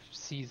if Jeff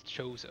sees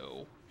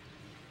Chozo,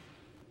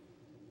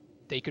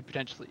 they could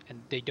potentially, and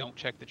they don't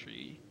check the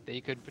tree, they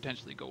could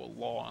potentially go a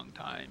long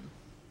time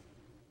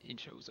in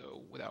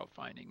Chozo without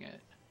finding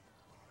it.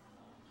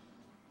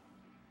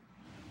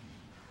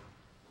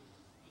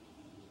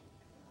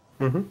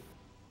 Mm-hmm.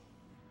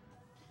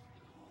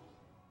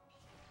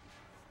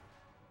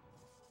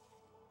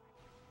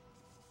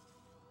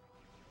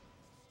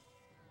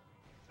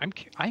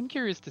 I'm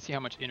curious to see how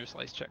much Inner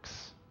Slice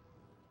checks.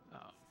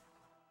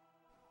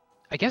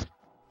 I guess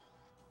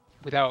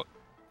without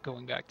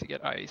going back to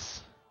get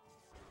ice.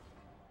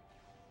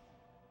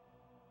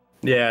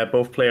 Yeah,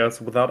 both players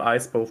without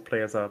ice. Both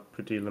players are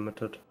pretty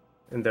limited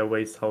in their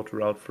ways how to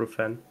route through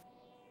Fen.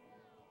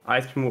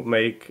 Ice Beam would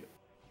make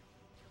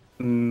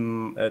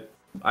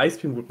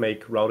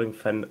routing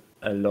Fen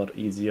a lot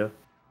easier,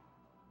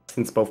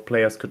 since both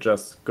players could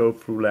just go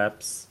through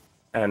labs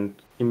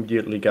and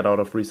immediately get out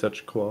of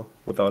Research Core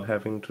without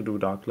having to do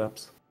Dark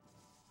Labs.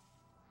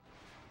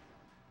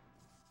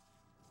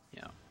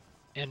 Yeah,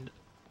 and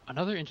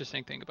another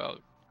interesting thing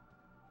about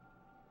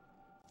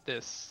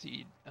this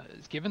seed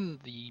is given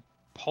the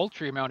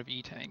paltry amount of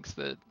E-tanks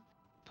that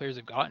players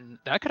have gotten,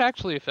 that could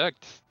actually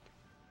affect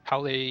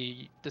how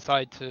they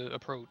decide to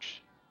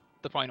approach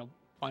the final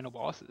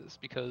bosses,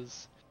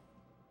 because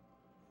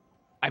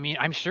I mean,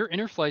 I'm sure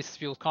Inner Slice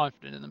feels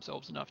confident in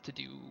themselves enough to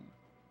do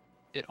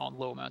it on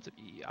low amounts of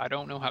E. I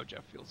don't know how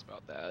Jeff feels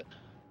about that,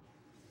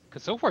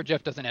 because so far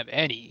Jeff doesn't have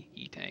any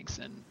E-tanks,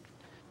 and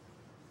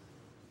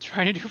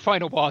trying to do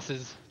final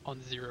bosses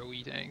on 0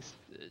 E-tanks,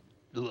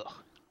 ugh.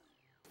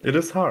 It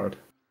is hard.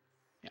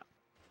 Yeah.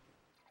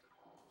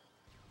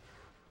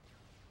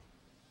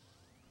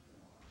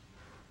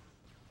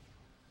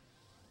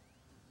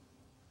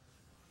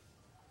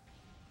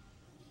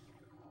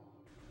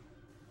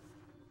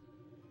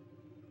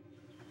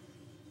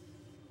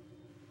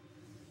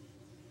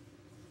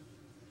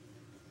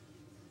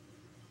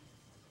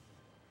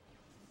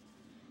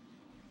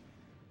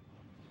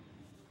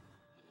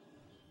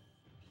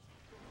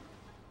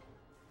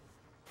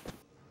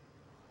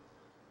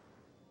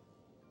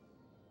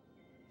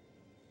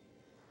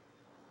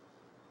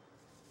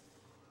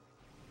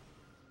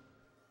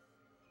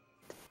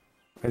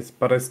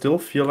 But I still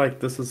feel like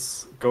this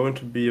is going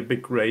to be a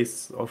big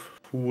race of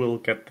who will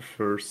get the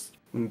first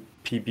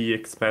PB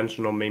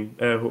expansion or main,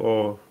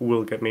 or who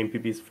will get main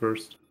PBs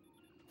first,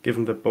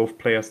 given that both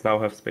players now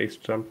have space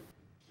jump.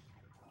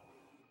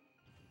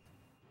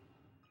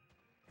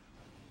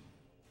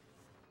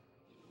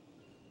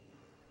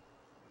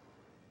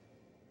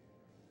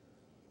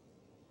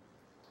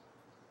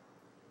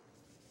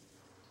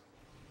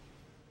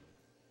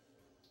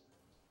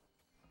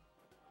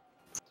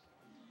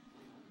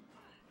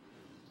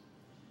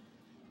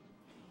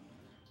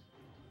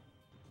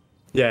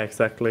 Yeah,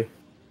 exactly.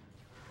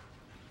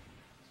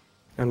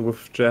 And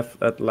with Jeff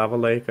at Lava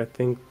Lake, I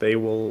think they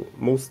will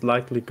most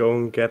likely go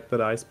and get that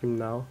ice beam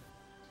now.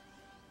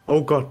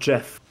 Oh god,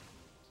 Jeff!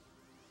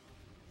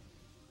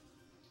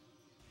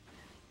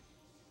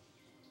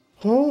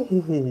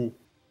 Oh!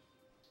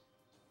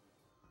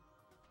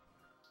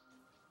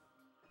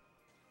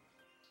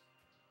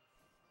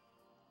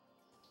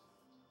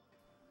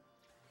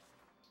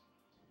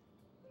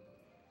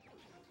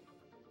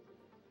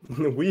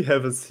 We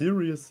have a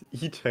serious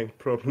E-tank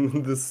problem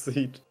in this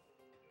seed.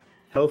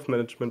 Health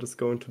management is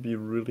going to be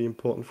really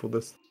important for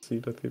this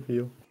seed, I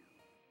feel.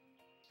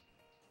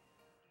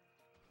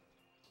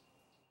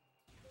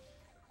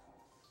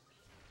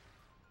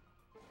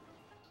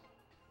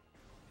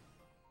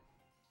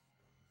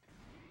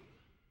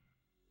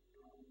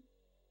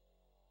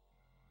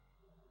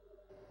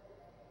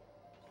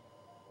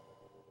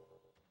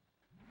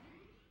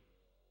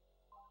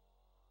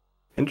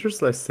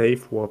 Interslice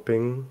safe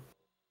warping,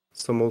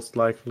 so most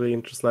likely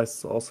Interslice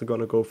is also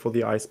gonna go for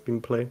the Ice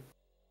Beam play,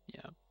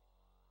 Yeah.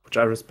 which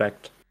I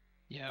respect.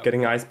 Yeah.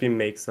 Getting Ice Beam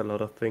makes a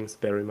lot of things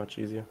very much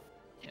easier.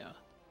 Yeah.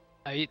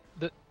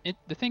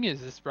 The thing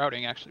is, this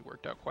routing actually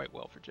worked out quite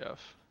well for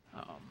Jeff,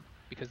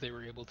 because they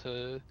were able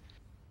to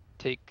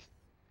take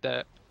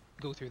that,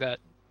 go through that,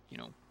 you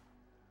know,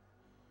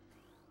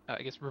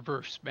 I guess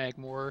reverse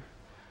Magmore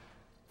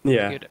to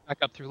Yeah, get it back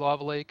up through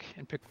Lava Lake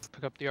and pick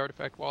up the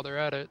artifact while they're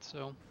at it.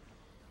 So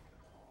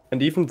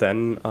and even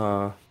then,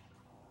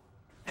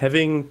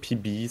 having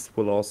PBs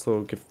will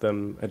also give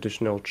them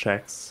additional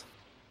checks.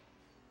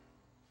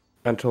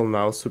 Until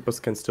now, supers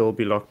can still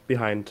be locked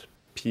behind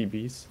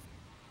PBs.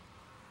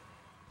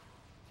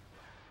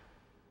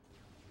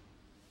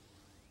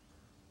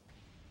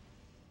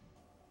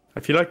 I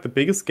feel like the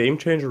biggest game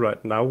changer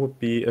right now would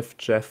be if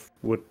Jeff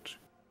would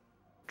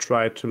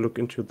try to look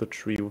into the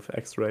tree with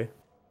X-ray.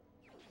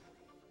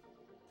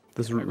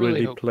 This I would really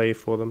really hope play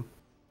for them.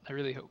 I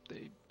really hope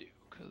they do,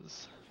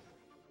 because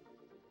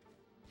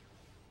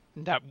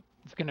that's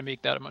gonna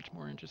make that a much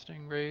more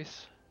interesting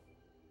race.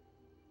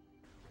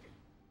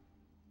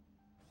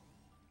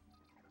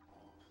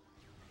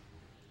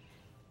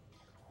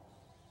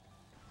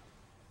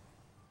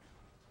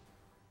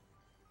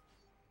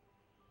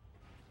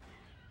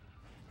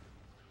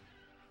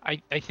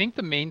 I think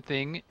the main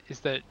thing is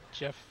that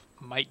Jeff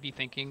might be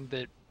thinking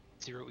that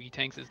 0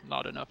 E-tanks is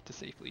not enough to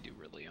safely do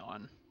really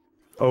on.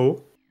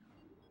 Oh,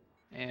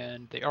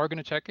 And they are going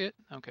to check it?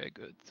 Okay,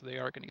 good. So they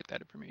are going to get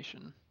that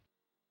information.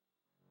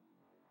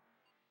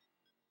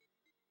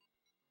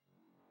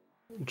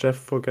 Jeff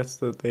forgets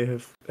that they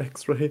have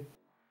X-ray.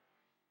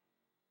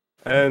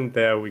 And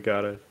there we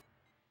got it.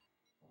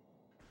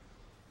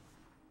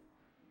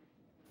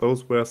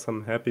 Those were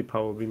some happy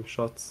power beam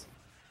shots.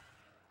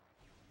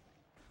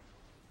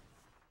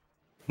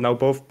 Now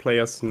both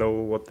players know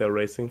what they're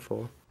racing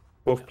for.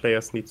 Both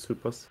players need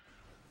supers.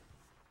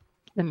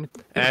 And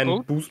they're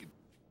And both,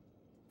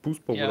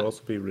 boost ball would yeah,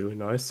 also be really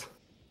nice.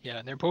 yeah,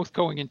 and they're both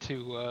going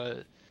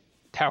into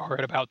tower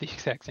at about the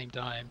exact same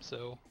time.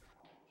 So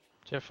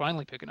Jeff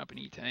finally picking up an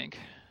E-tank.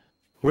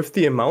 With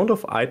the amount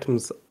of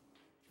items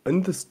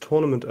in this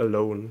tournament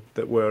alone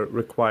that were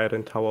required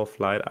in Tower of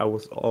Flight, I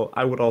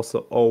would also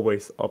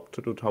always opt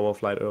to do Tower of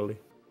Flight early.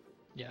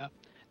 Yeah,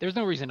 there's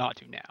no reason not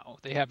to now.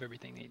 They have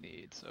everything they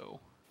need. So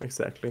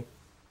Exactly.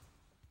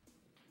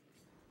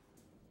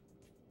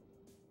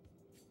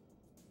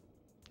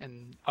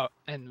 and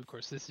of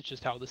course this is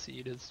just how the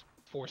seed has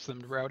forced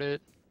them to route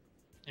it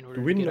in order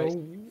Do to we get ice.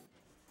 know?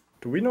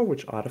 Do we know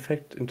which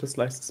artifact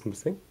Interslice is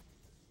missing?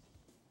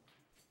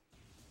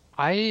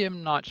 I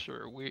am not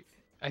sure.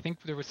 I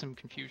think there was some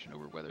confusion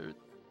over whether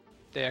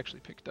they actually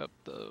picked up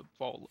the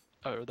vault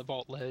or the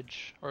vault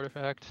ledge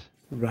artifact,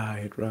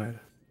 Right, right.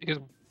 because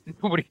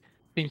nobody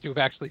seems to have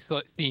actually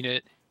seen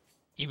it,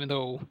 even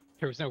though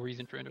there was no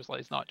reason for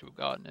Enderslice not to have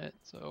gotten it.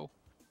 So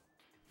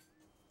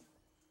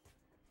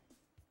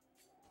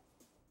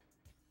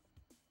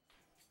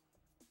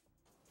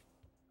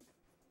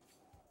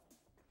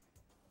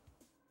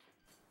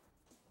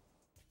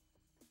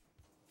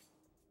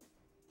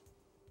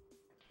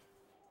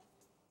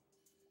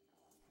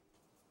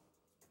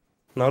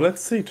Now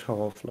let's see,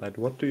 Tower of Light.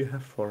 What do you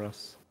have for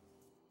us?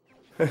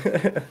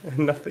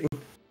 Nothing.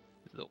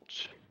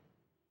 zilch.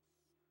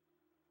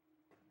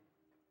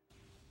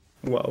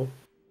 Wow.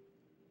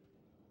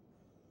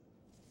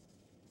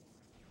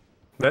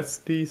 That's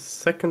the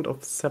second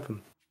of 7.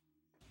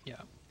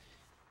 Yeah,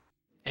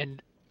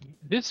 and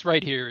this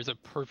right here is a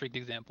perfect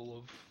example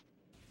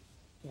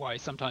of why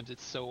sometimes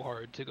it's so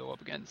hard to go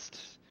up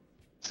against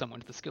someone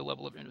at the skill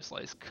level of Inner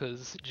Slice,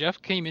 because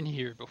Jeff came in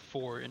here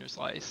before Inner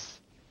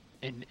Slice,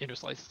 and Inner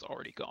Slice is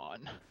already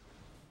gone.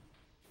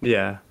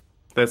 Yeah,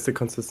 that's the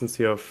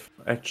consistency of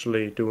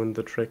actually doing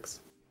the tricks.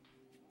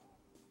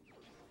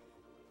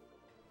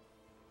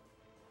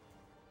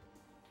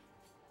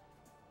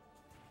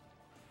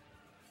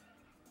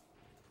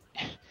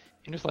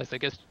 Inner Slice, I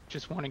guess,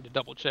 just wanting to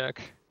double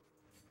check.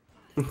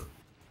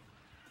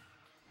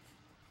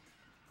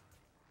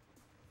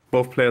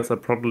 Both players are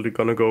probably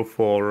gonna go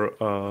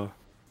for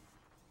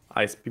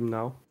Ice Beam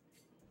now.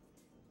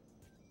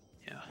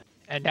 Yeah.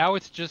 And now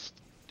it's just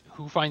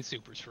who finds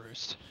supers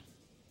first.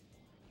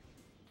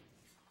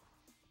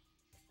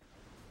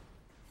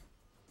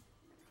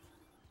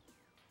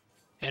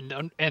 And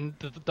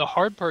the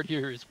hard part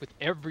here is with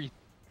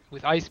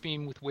Ice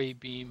Beam, with Wave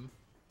Beam,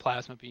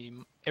 Plasma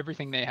Beam,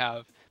 everything they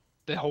have,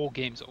 the whole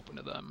game's open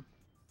to them.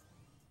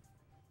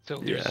 So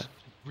Yeah. there's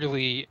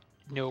really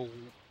no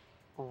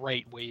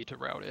right way to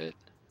route it.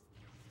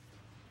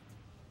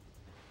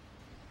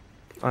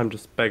 I'm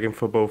just begging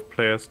for both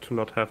players to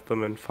not have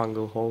them in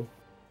Fungal Hole.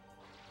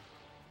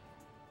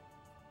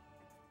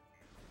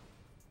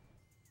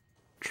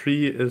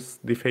 Tree is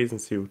the phasing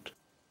suit.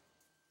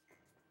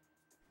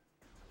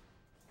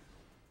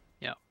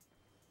 Yeah.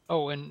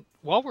 Oh, and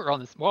while we're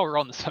on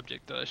the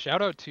subject,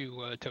 shout out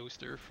to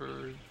Toaster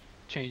for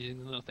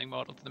changing the Nothing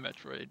model to the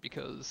Metroid,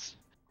 because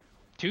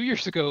 2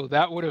 years ago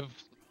that would have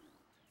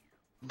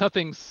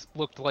nothing's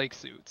looked like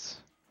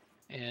suits,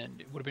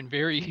 and it would have been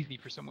very easy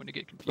for someone to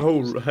get confused.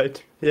 Oh,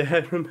 right. Yeah,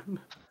 I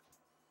remember.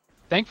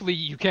 Thankfully,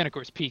 you can of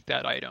course peek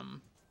that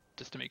item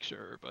just to make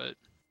sure, but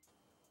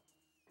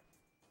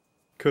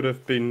Could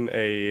have been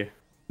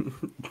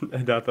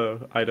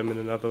another item in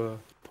another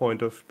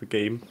point of the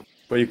game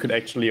where you could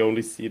actually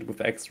only see it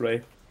with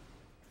X-ray.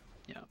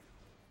 yeah.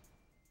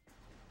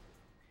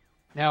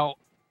 Now,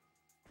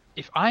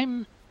 if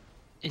I'm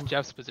in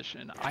Jeff's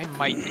position, I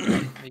might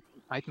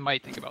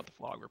think about the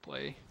Flogger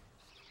play,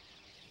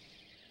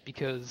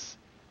 because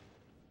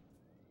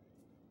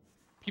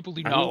people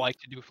do not like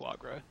to do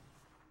Flogra.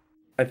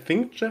 I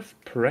think Jeff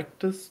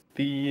practiced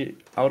the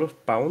out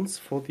of bounds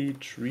for the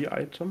tree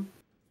item.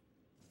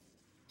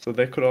 So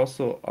they could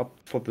also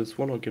opt for this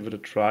one or give it a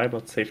try,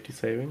 but safety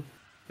saving,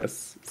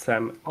 as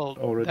Sam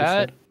already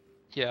said.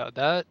 Yeah,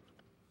 that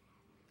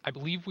I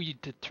believe we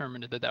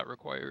determined that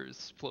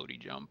requires floaty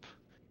jump.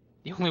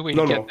 The only way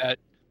to get that.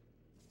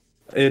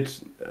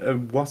 It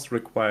was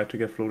required to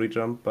get floaty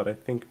jump, but I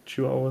think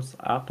 2 hours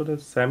after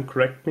this, Sam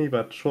correct me,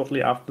 but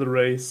shortly after the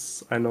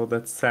race, I know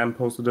that Sam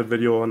posted a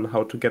video on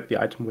how to get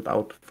the item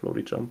without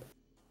floaty jump.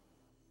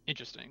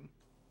 Interesting.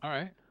 All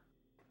right.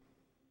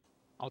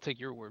 I'll take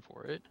your word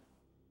for it.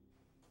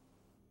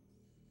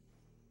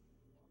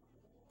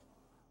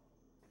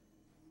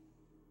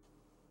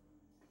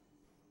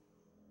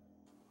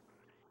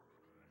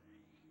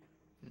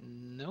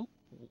 Nope.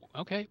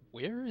 Okay,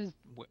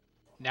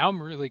 now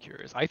I'm really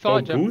curious. I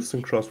thought Jeff Boost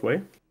and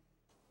Crossway.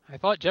 I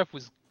thought Jeff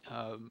was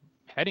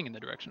heading in the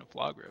direction of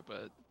Flogra,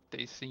 but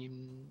they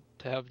seem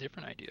to have a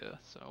different idea,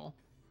 so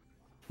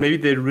Maybe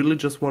they really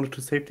just wanted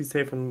to safety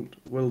save and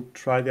will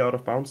try the out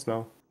of bounds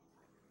now.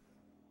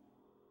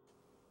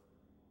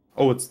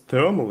 Oh, it's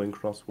thermal in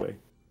Crossway.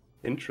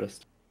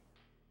 Interesting.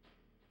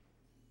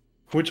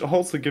 Which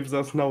also gives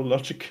us now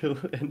logical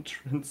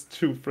entrance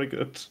to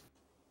Frigate.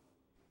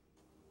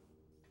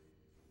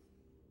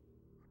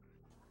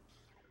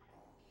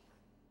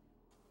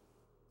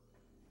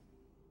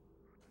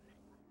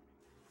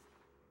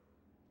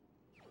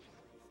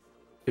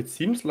 It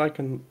seems like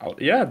an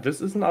out. Yeah, this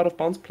is an out of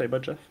bounds play by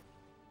Jeff.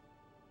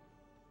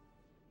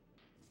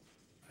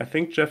 I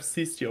think Jeff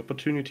sees the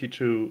opportunity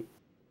to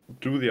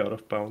do the out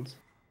of bounds.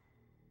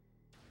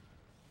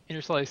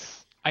 Inner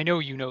Slice, I know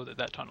you know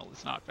that tunnel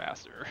is not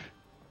faster.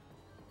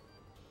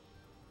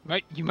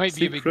 You might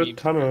be a big Secret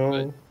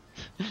tunnel.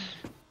 But...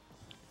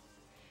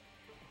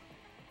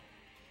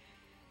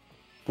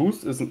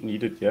 Boost isn't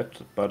needed yet,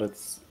 but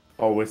it's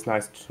always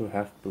nice to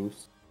have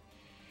boost,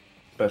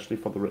 especially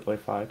for the Ridley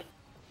fight.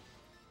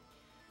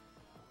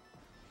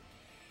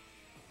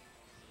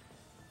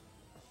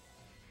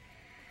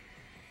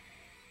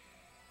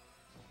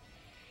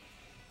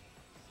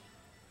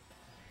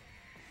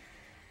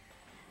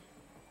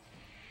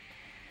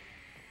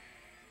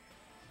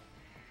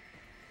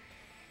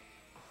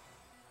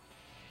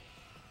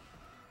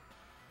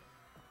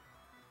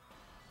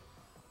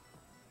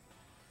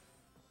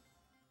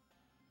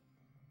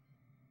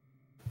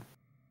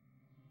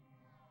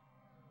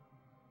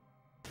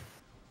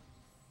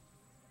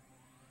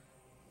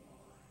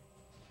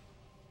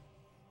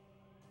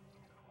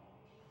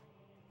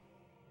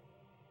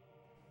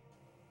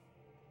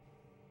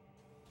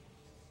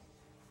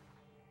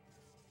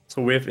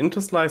 So we have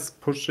Interslice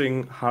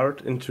pushing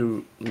hard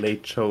into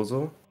late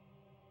Chozo.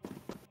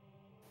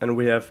 And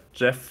we have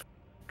Jeff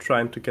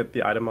trying to get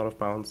the item out of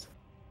bounds.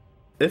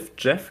 If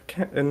Jeff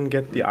can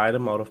get the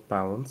item out of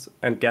bounds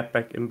and get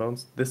back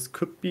inbounds, this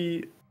could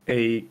be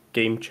a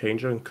game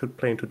changer and could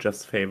play into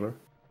Jeff's favor.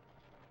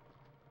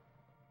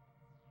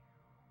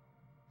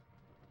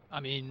 I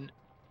mean,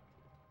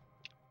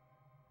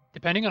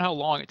 depending on how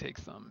long it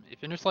takes them,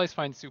 if Inner Slice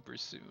finds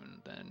supers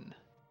soon, then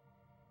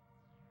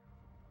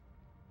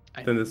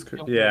I Then this don't could,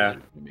 know that yeah.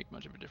 it would make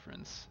much of a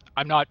difference.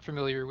 I'm not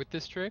familiar with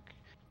this trick.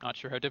 Not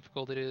sure how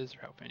difficult it is or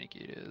how finicky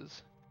it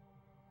is.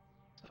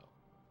 So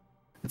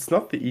It's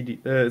not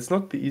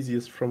the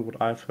easiest from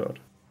what I've heard,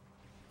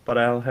 but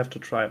I'll have to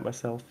try it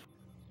myself.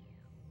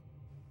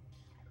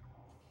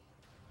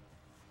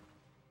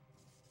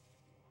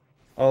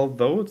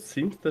 Although it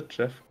seems that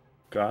Jeff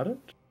got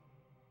it.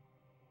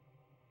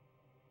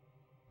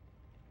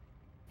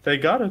 They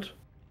got it.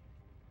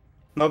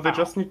 Now they wow.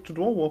 just need to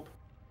dual warp.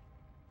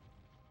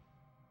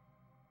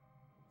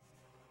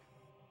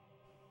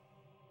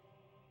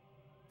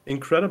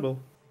 Incredible.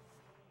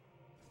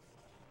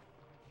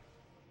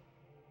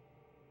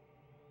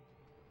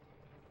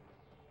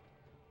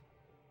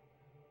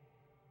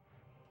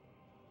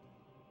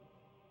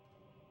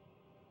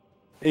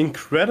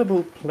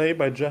 Incredible play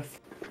by Jeff.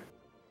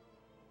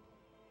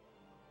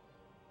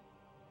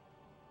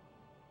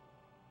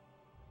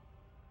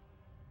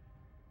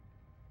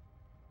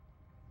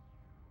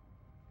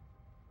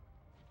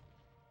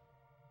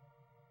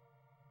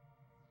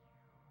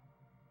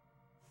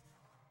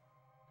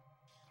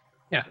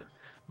 Yeah.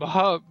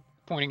 Baha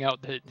pointing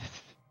out that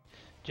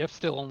Jeff's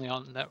still only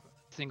on that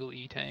single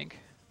E tank.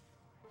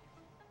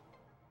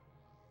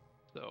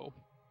 So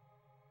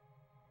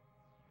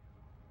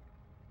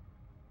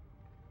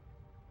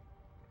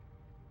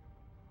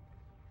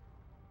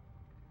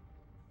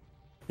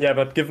Yeah,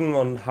 but given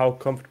on how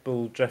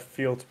comfortable Jeff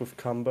feels with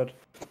combat,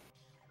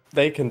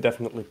 they can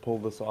definitely pull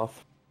this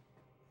off.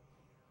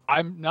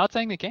 I'm not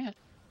saying they can't.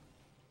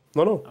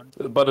 No,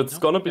 but it's No,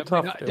 gonna be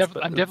definitely tough.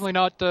 not, I'm definitely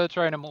not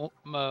trying to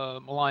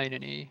malign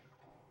any.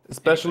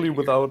 Especially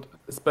anybody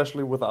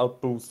here.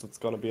 without boost, it's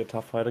gonna be a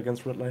tough fight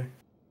against Ridley.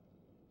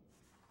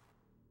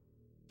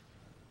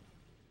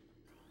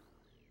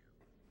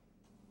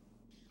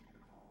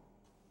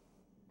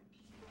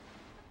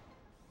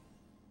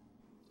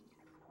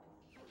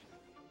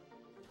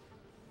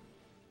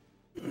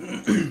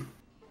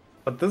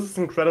 But this is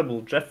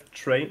incredible. Jeff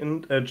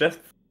trained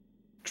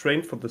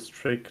for this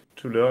trick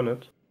to learn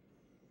it,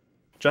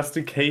 just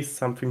in case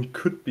something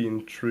could be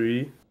in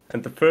tree.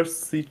 And the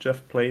first seed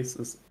Jeff plays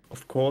is,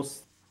 of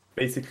course,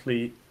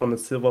 basically on a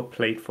silver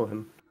plate for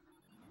him,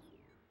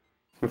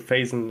 with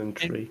Phazon in And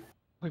tree.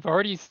 we've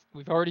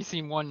already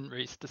seen one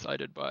race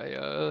decided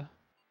by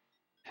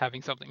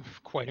having something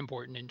quite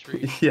important in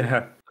tree.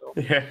 Yeah, So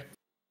yeah.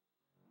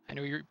 I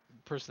know you're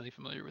personally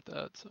familiar with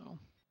that, so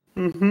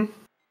Mm-hmm.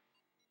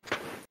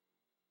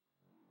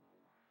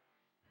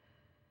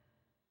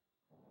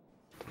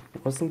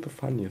 Wasn't the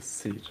funniest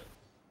seed.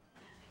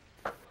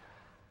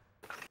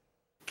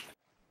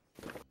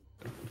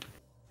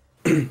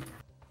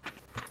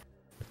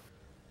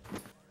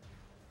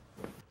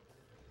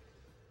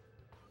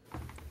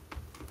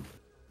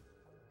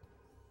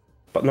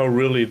 But no,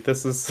 really,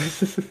 this is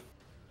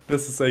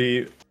this is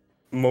a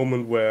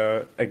moment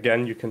where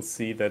again you can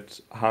see that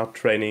hard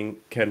training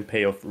can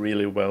pay off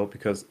really well,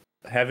 because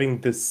having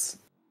this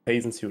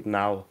Phazon suit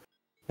now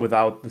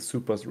without the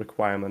supers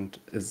requirement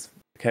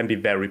can be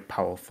very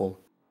powerful,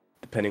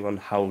 depending on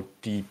how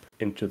deep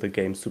into the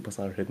game supers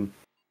are hidden.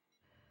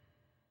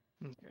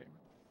 okay.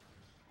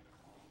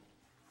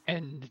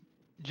 And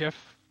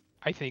Jeff,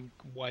 I think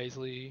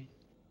wisely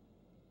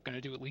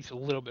gonna do at least a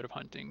little bit of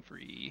hunting for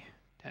E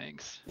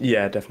tanks.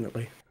 Yeah,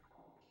 definitely.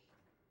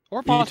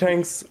 Or possibly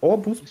E-tanks or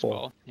boost boost ball.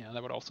 ball. Yeah,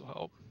 that would also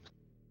help.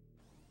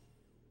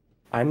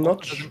 I'm Also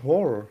not doesn't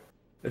sure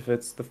if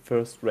it's the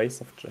first race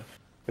of Jeff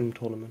in the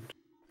tournament.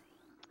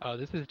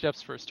 this is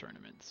Jeff's first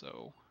tournament,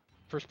 so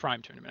first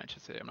prime tournament I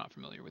should say. I'm not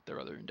familiar with their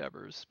other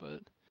endeavors,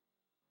 but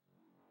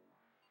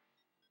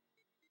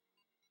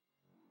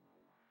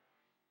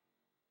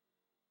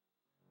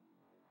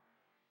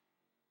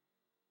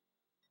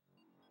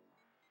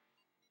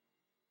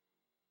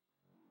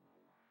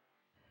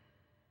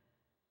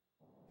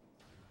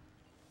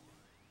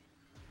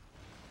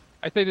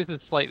I'd say this is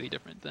slightly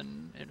different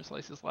than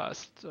Interslice's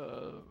last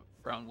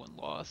round one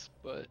loss,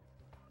 but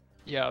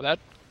yeah, that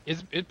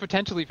is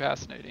potentially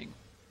fascinating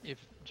if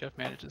Jeff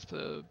manages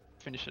to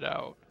finish it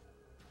out.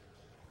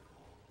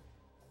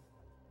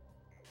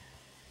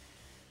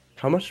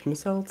 How much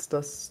missiles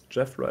does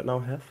Jeff right now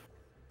have?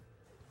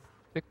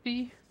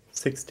 60?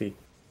 60.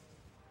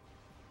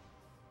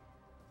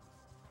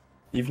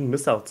 Even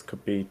missiles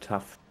could be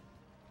tough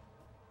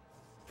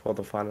for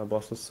the final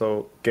bosses,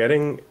 so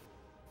getting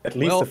at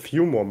least Well, a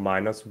few more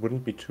miners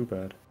wouldn't be too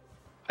bad.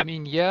 I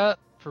mean, yeah,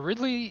 for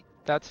Ridley,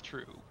 that's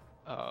true.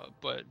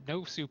 But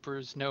no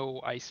supers,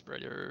 no ice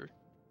spreader,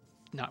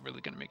 not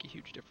really going to make a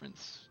huge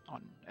difference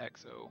on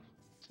EXO.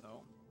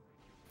 So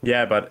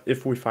Yeah, but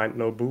if we find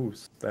no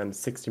boost, then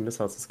 60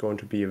 missiles is going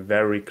to be a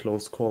very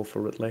close call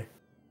for Ridley.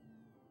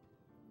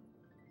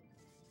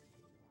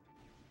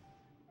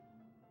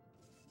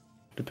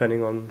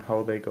 Depending on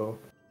how they go.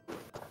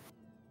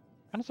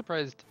 kind of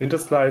surprised.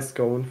 Interslice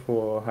going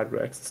for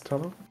Hydro Access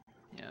Tunnel.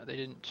 Yeah, they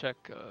didn't check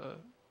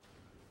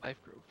life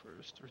growth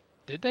first, or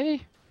did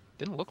they?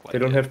 Didn't look like They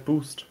don't it. have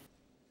boost.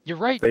 You're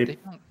right. They They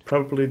don't.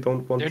 probably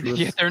don't want to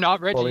risk They're not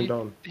falling Reggie.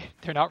 down.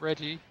 They're not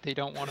Reggie. They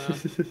don't want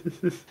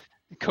to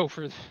go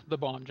for the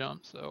bomb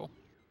jump. So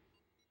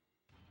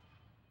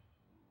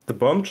The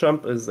bomb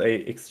jump is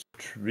a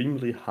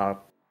extremely hard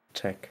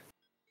tech.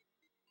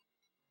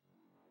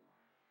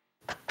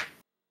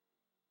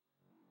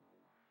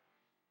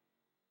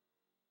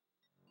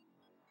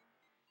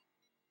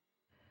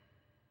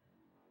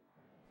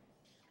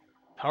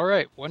 all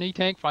right, 1E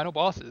tank final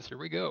bosses. Here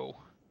we go.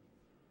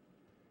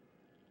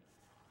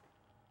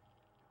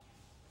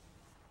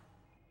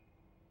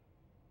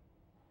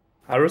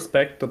 I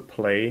respect the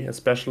play,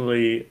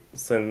 especially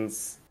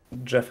since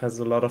Jeff has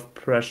a lot of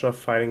pressure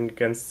fighting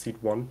against Seed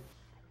 1.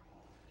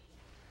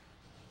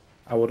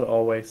 I would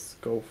always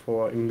go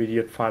for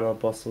immediate final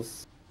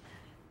bosses.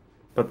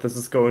 But this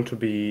is going to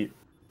be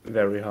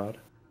very hard.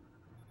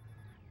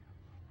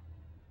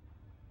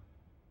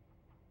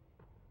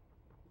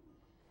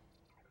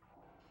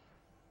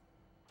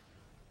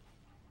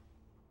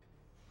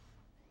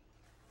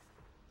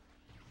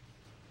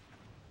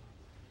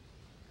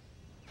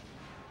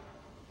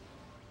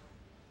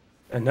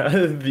 And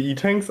the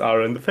E-tanks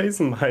are in the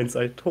phase mines,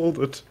 I told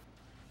it.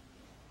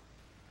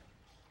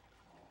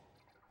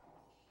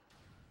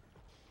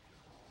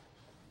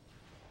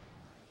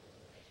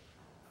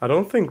 I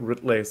don't think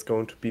Ridley is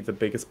going to be the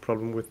biggest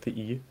problem with the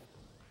E.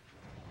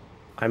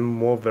 I'm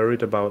more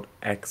worried about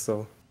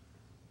Axel.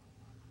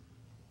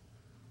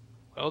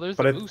 Well, there's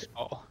But the it, boost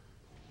ball.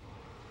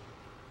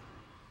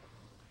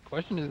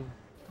 Question is,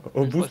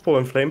 oh, Boost Ball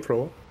and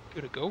Flamethrower.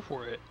 gonna go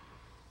for it.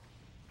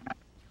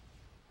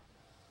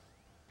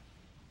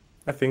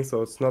 I think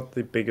so. It's not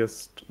the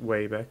biggest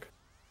way back.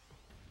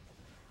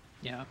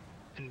 Yeah,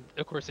 and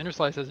of course, Inner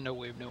Slice has no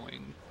way of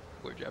knowing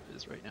where Jeff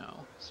is right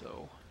now.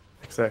 So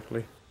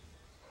Exactly.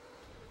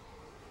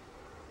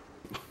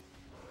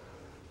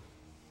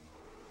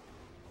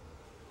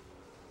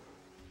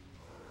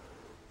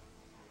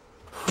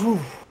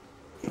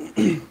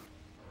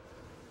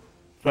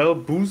 Well,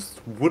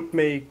 Boost would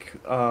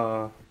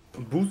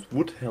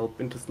help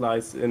into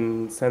Slice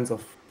in sense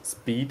of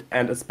speed,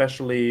 and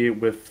especially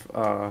with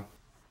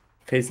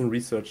Phase and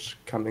Research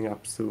coming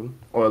up soon,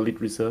 or Elite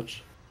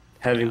Research.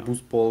 Having yeah.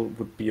 Boost Ball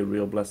would be a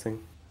real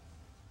blessing.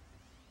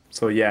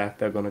 So yeah,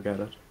 they're gonna get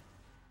it.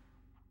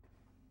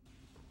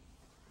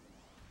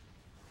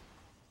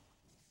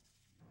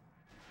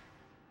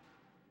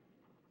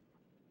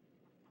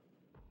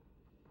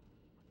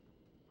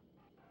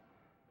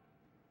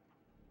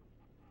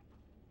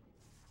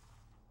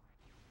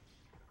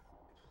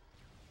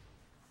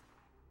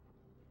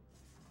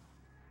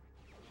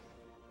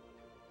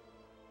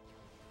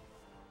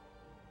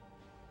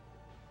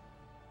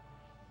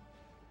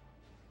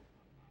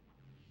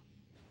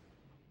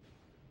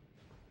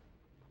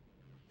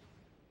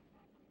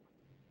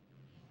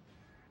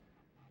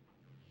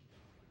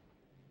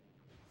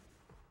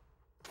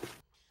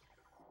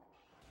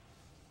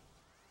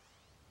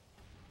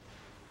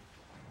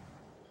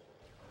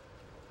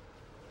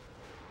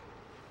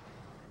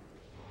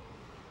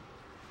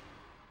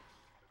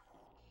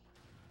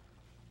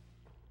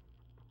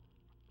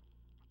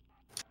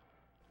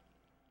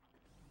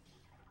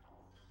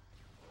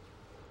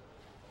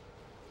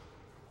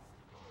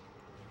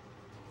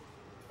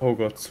 Oh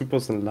god,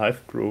 Supers and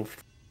Life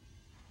Growth.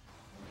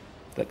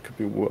 That could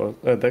be worse.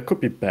 That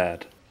could be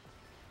bad.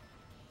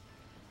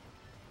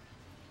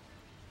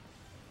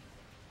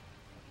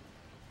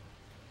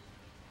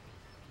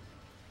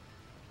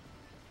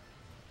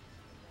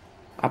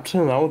 Up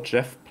till now,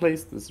 Jeff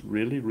plays this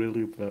really,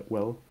 really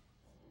well.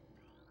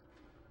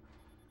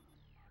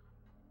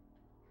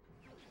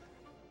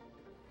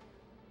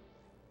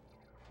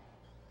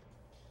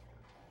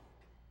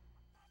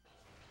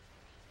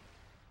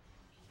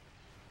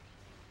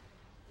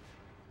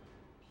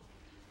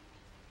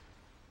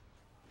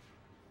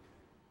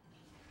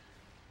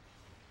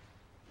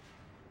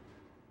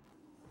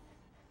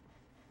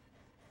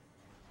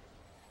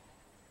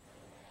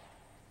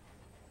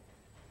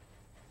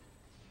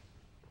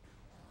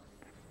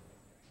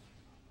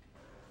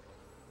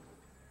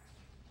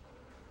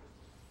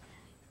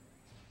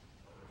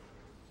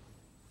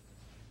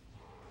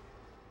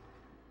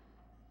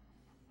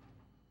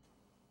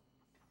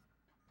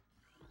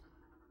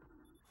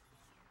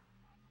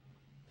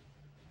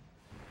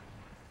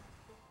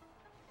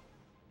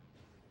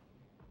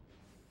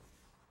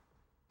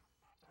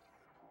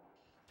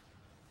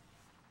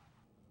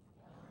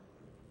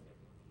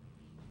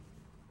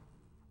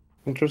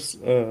 Interest,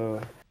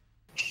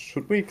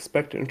 should we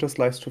expect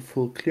Interslice to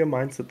full clear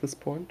mines at this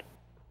point?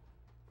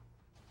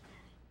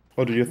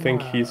 Or do you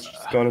think he's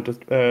just gonna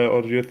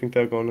or do you think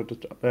they're gonna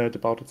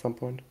dip out at some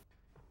point?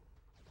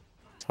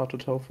 It's hard to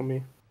tell for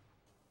me.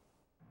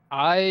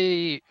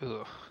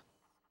 Ugh.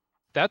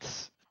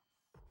 That's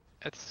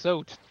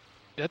so.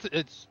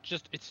 It's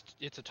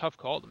a tough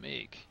call to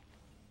make.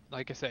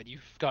 Like I said,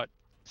 you've got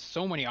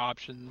so many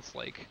options.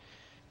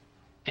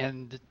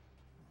 And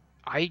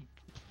I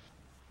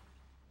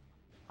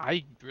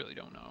I really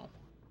don't know.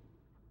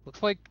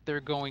 Looks like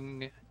they're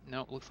going.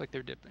 No, looks like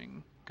they're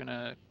dipping.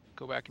 Gonna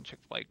go back and check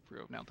Flight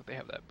Crew now that they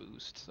have that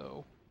boost.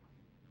 So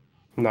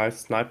Nice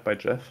snipe by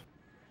Jeff.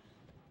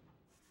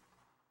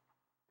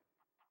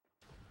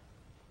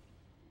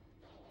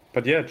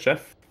 But yeah,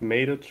 Jeff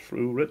made it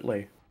through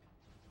Ridley.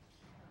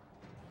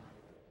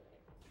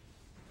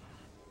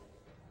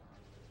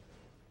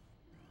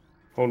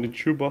 Only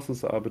 2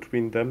 bosses are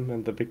between them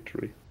and the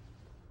victory.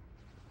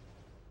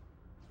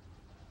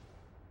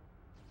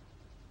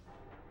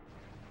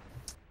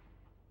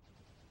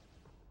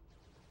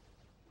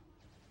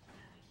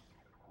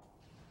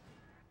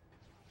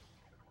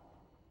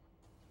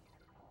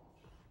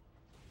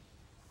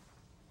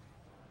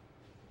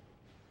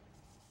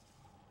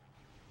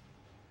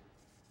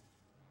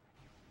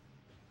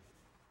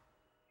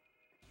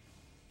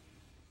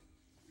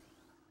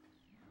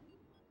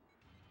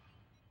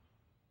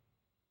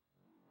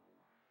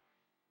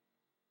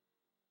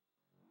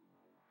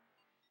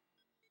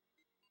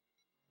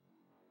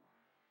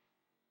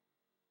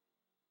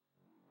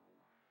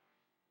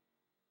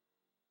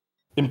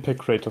 Impact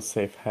Crater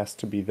safe has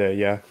to be there,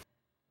 yeah.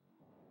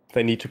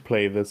 They need to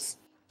play this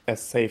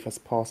as safe as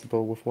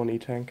possible with 1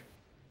 E-Tank.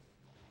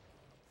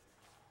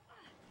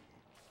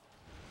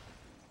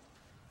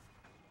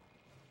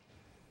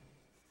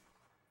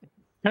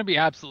 gonna be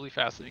absolutely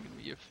fascinating to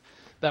me if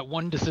that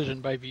one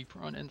decision by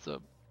Vpron ends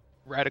up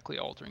radically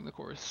altering the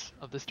course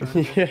of this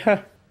tournament.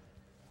 Yeah.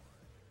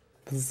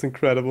 This is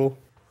incredible.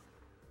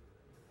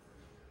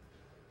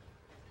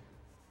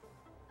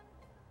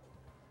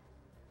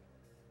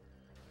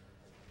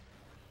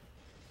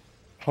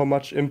 How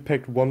much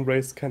impact one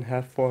race can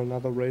have for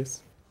another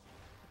race.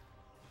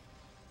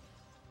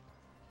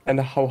 And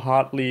how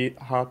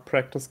hard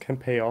practice can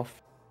pay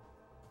off.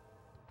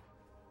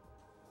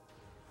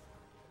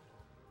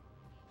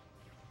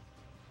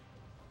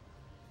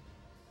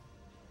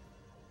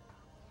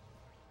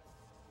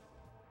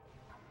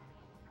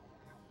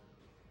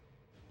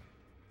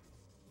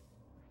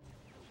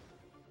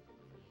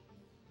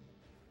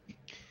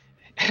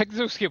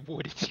 Exoskip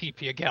would indeed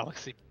be a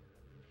galaxy.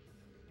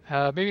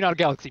 Maybe not a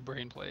galaxy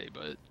brain play,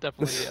 but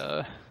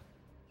definitely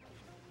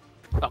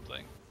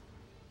something.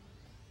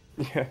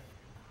 Yeah.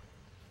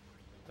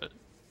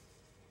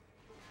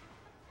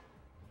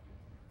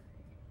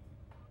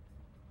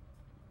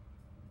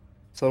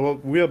 So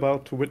what we're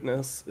about to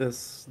witness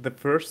is the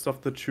first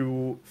of the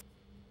 2,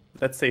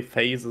 let's say,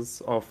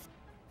 phases of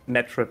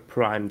Metroid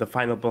Prime, the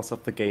final boss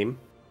of the game.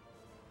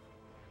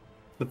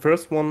 The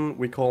first one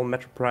we call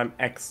Metroid Prime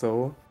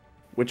Exo,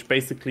 which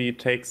basically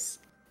takes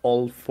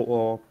all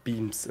 4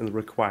 beams in the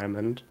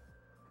requirement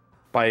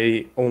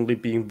by only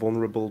being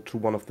vulnerable to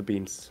one of the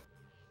beams.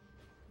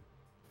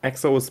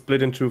 Exo is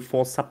split into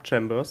 4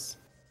 subchambers,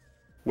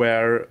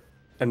 where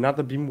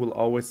another beam will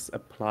always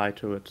apply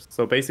to it.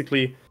 So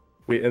basically,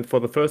 for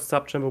the first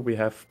subchamber we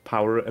have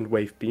power and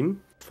wave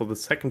beam. For the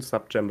second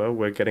subchamber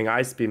we're getting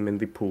ice beam in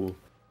the pool.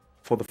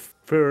 For the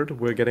third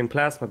we're getting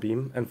plasma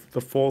beam, and the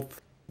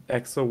fourth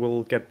Exo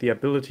will get the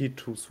ability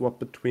to swap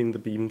between the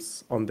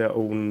beams on their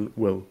own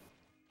will.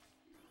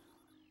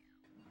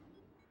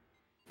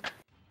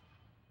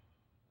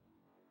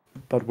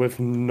 But with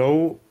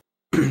no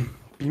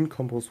beam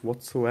combos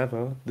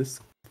whatsoever,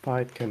 this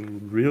fight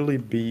can really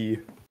be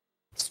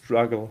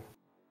struggle,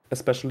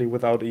 especially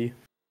without E.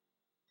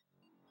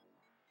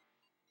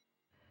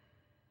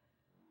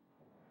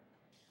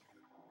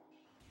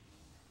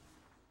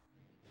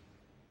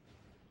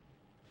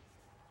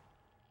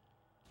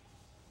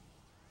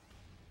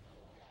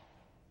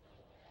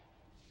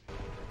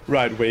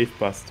 Right, Wave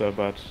Buster,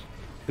 but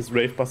is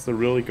Wave Buster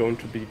really going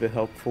to be the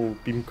helpful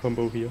beam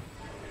combo here?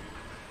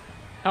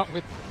 Not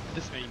with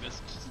this many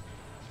misses.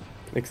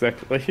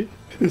 Exactly.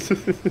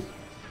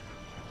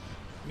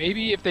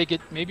 Maybe if they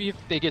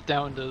get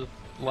down to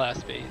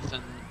last phase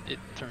and it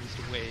turns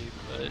to wave,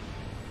 but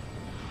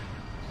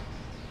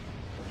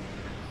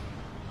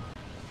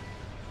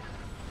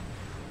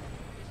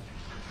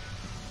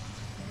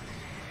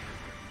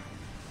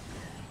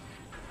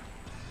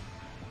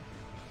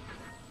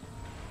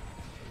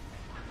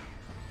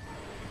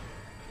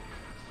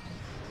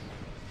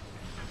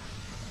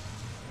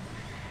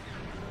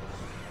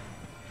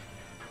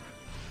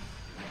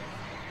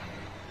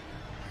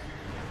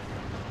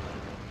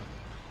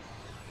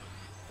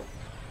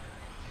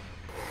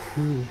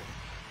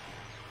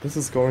This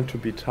is going to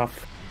be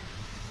tough.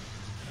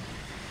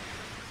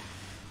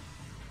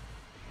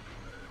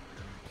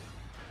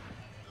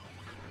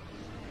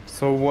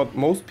 So what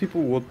most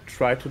people would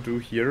try to do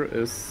here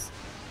is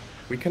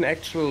we can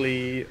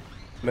actually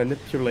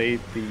manipulate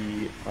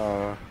the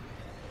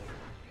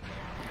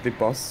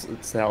boss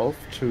itself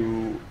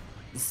to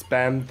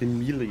spam the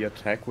melee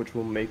attack, which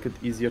will make it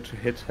easier to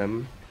hit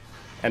him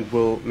and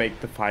will make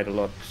the fight a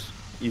lot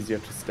easier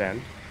to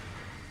stand.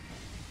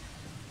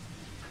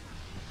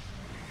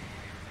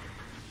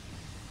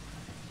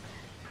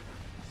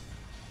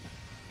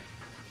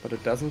 But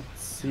it doesn't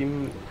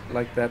seem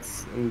like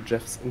that's in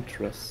Jeff's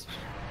interest.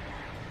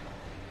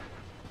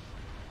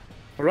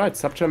 Alright,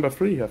 subchamber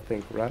 3, I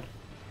think, right?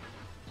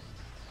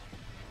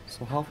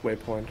 So halfway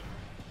point.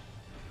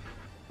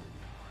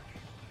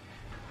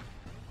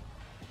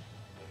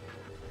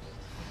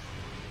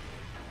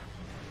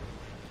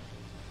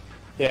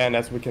 Yeah, and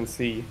as we can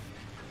see,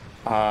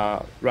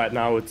 right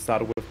now it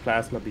started with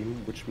Plasma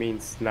Beam, which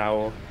means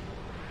now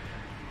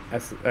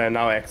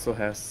now Exo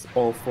has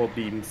all 4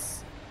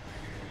 beams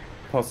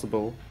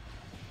possible.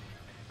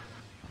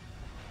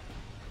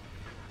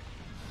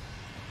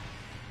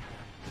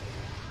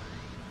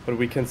 But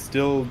we can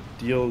still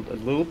deal a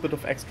little bit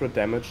of extra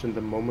damage in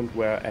the moment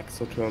where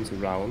Exo turns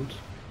around,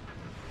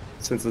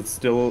 since it's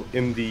still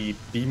in the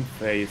beam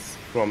phase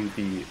from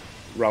the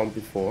round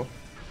before.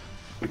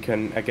 We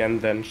can again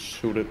then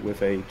shoot it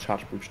with a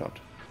charge beam shot.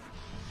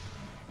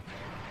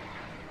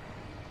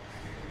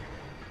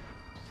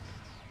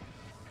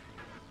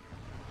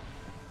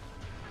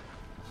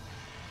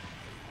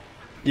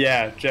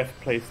 Yeah, Jeff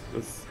plays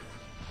this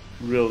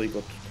really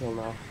good till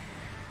now.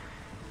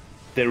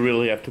 They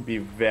really have to be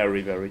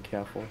very, very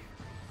careful.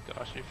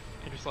 Gosh, if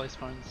Interslice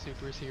finds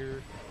supers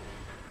here.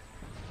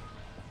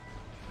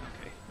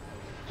 Okay.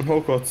 Oh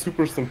god,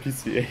 supers and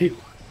PCA.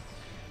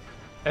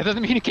 That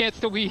doesn't mean it can't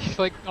still be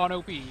like on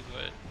OP,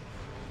 but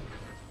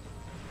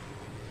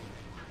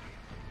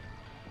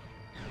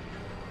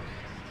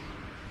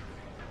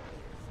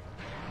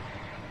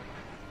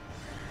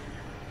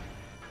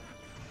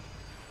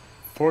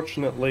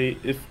Fortunately,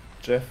 if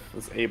Jeff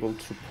is able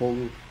to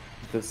pull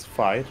this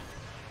fight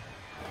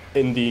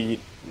in the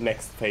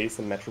next phase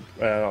in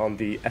on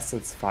the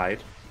Essence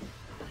fight,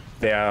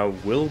 there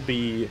will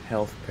be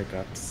health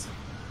pickups.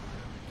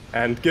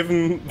 And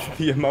given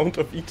the amount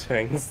of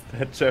E-tanks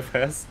that Jeff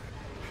has,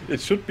 it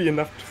should be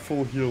enough to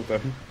full heal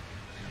them.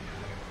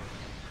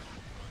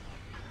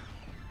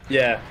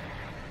 Yeah.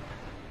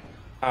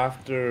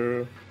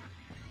 After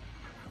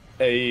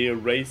a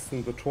race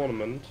in the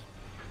tournament,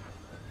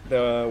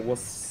 there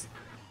was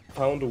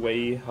found a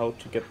way how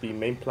to get the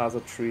main plaza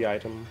tree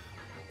item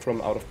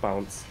from out of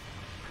bounds.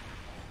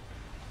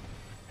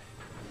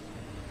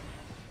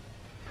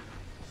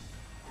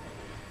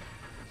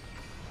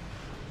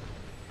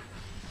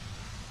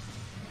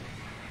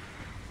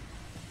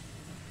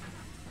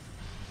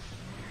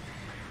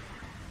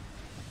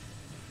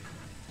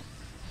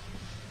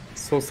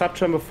 So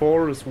Subchamber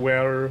 4 is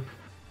where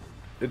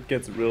it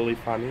gets really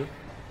funny,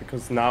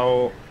 because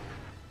now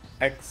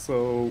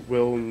Exo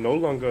will no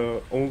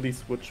longer only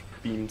switch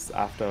beams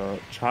after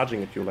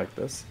charging at you like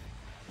this.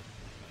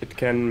 It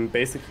can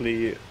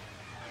basically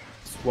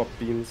swap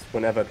beams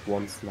whenever it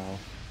wants now.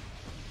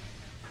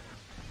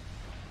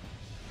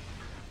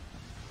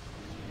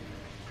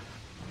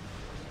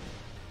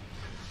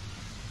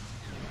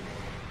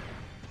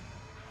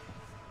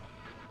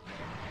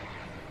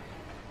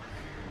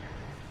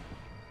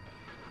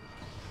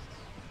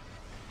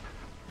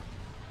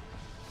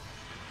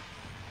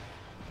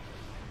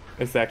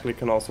 Exactly,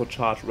 can also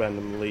charge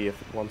randomly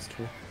if it wants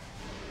to.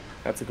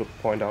 That's a good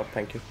point out,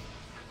 thank you.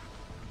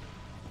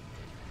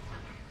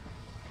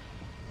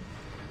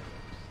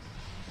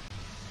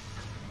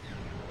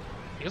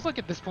 feels like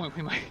at this point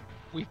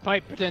we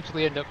might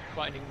potentially end up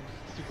finding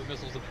super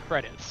missiles in the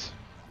credits.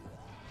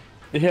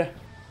 Yeah.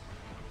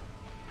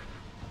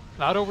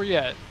 Not over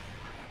yet.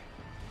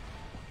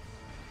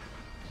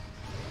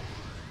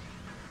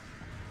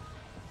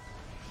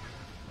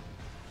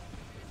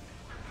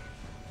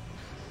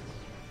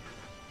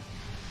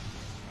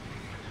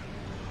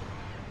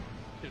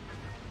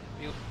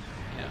 Yeah.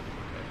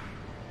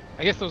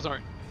 I guess those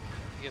aren't.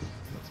 I guess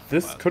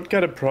This could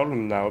get a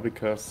problem now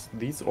because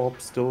these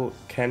orbs still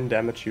can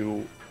damage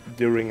you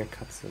during a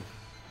cutscene.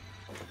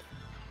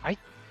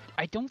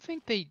 I don't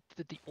think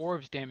that the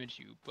orbs damage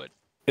you, but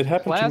It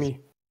happened to me.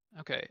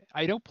 Okay,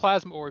 I know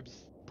plasma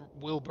orbs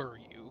will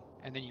bury you,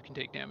 and then you can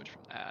take damage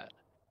from that.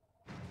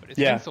 But it's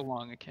been so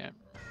long, I can't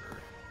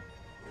remember.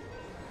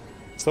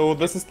 So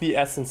this is the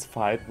essence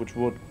fight, which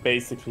would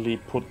basically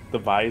put the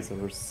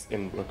visors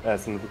in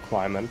as a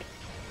requirement.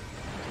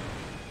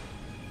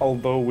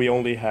 Although we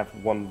only have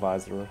one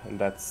visor, and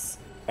that's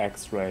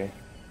X-ray.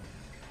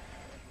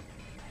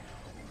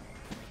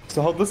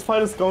 So how this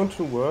fight is going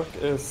to work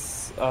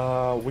is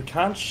we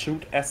can't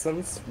shoot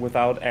Essence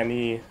without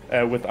any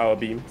with our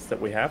beams that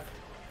we have.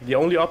 The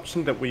only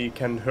option that we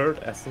can hurt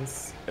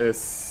Essence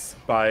is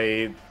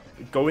by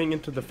going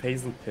into the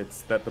phasing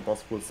pits that the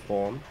boss will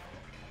spawn,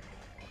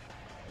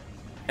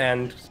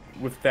 and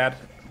with that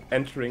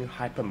entering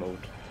Hyper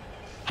Mode.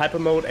 Hyper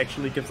Mode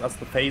actually gives us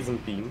the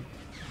phasing beam,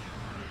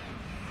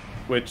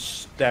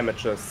 which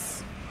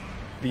damages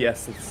the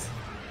Essence.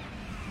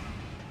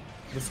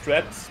 The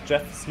strat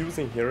Jeff is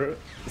using here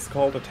is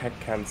called Attack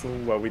Cancel,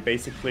 where we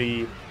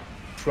basically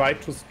try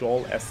to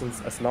stall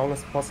Essence as long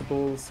as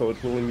possible so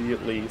it will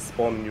immediately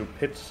spawn a new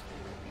pit.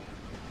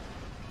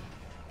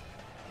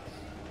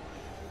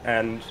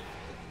 And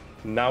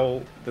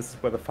now this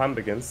is where the fun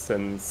begins,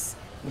 since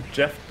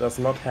Jeff does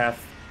not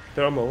have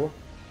thermal,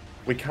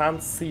 we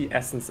can't see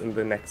Essence in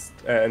the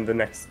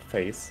next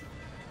phase.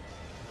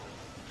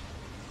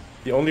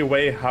 The only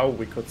way how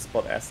we could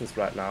spot Essence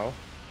right now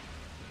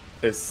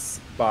is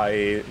by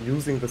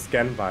using the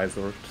scan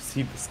visor to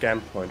see the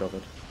scan point of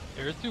it.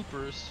 There's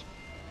supers.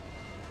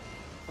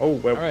 Oh,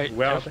 where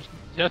Jeff, are they?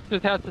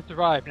 Justice has to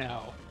survive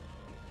now.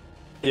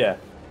 Yeah.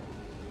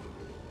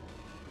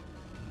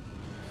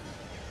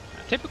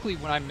 typically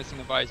when I'm missing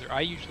a visor,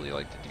 I usually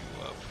like to do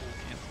full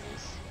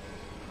cancels.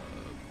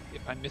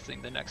 If I'm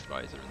missing the next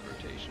visor in the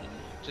rotation,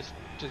 just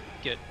to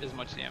get as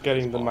much damage as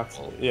Getting the max,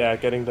 possible. yeah,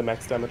 getting the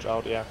max damage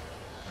out, yeah.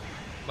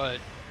 But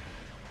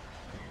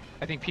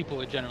I think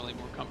people are generally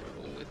more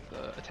comfortable with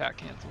attack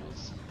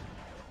cancels.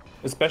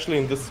 Especially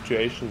in this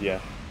situation, yeah.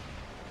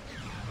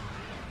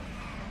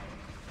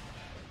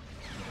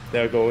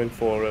 They're going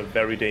for a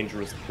very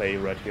dangerous play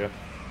right here.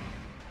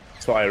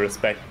 So I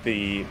respect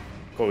the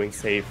going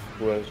safe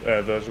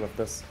version of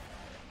this.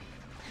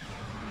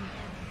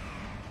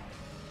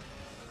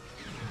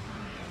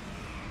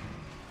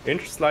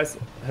 Interslice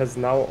has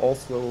now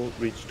also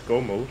reached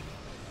go mode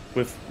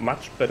with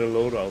much better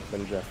loadout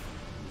than Jeff.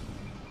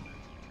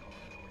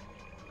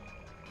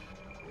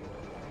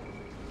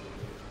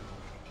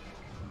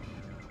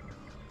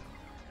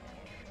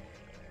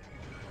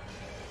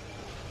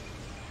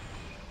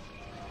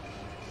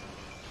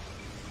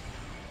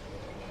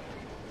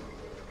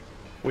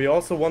 We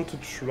also want to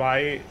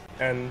try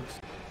to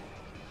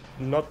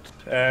not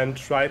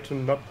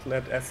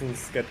let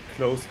Essence get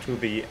close to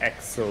the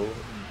exo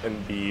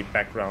in the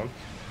background,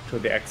 to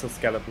the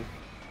exoskeleton.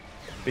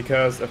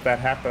 Because if that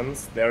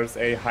happens, there's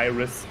a high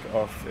risk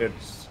of it,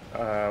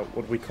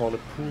 what we call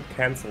it, pool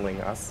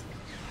canceling us,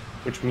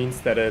 which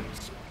means that it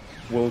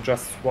will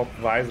just swap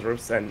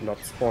visors and not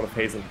spawn a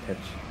phasing pit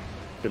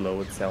below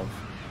itself.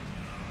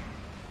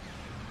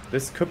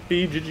 This could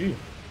be GG.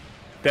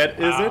 That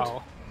is it.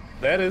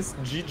 That is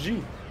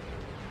GG.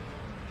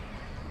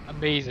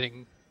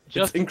 Amazing.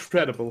 It's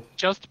incredible.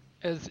 Just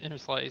as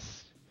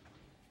Interslice.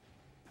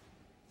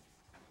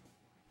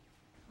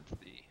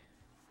 Let's see.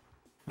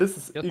 This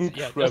is incredible.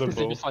 Yeah, just as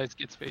Interslice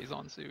gets phase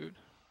on suit.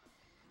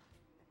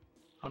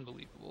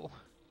 Unbelievable.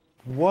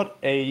 What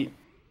a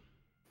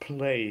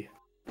play.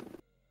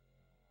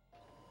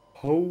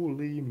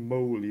 Holy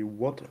moly,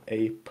 what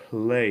a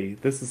play.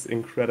 This is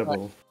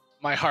incredible.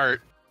 My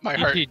heart. My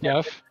heart. GG,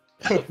 Jeff.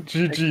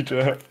 GG,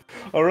 Jeff.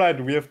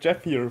 Alright, we have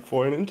Jeff here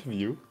for an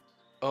interview.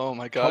 Oh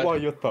my god. How are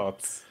your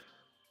thoughts?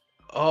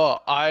 Oh,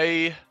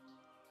 I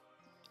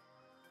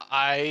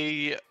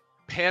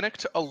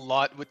panicked a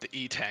lot with the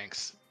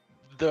E-tanks.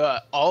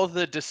 All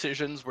the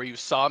decisions where you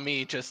saw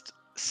me just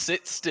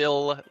sit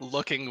still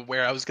looking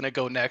where I was going to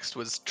go next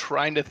was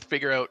trying to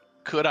figure out,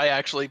 could I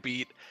actually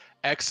beat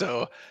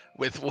EXO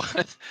with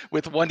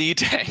one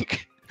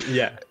E-tank?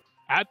 Yeah.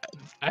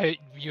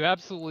 You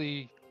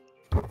absolutely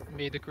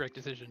made the correct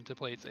decision to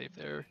play it safe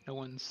there. No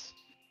one's...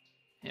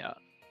 Yeah.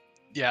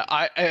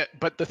 Yeah,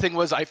 but the thing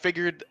was, I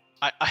figured...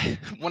 I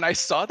when I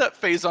saw that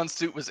phase-on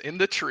suit was in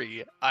the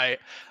tree, I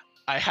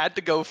had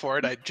to go for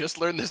it. I just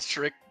learned this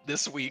trick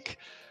this week,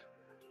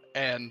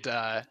 and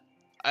I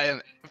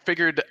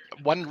figured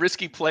one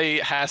risky play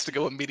has to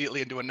go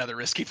immediately into another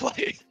risky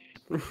play.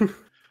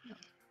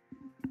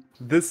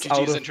 This out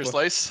GG's of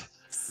Interslice.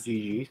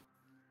 GG.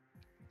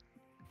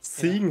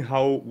 Seeing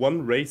how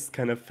one race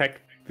can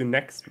affect the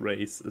next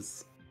race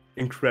is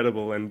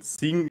incredible, and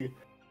seeing...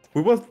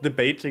 We were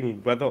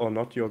debating whether or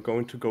not you're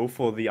going to go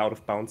for the out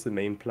of bounds in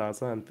main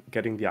plaza and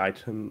getting the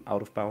item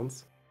out of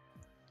bounds.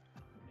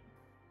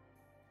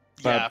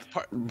 Yeah,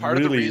 But part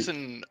of the really-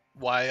 reason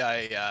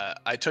why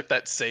I took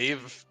that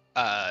save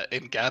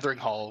in Gathering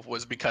Hall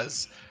was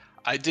because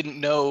I didn't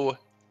know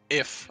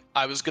if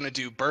I was gonna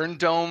do Burn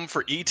Dome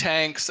for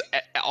E-tanks.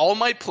 All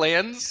my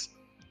plans,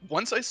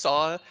 once I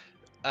saw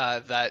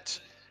that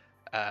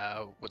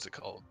what's it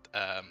called?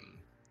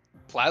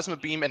 Plasma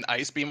Beam and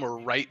Ice Beam were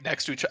right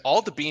next to each other.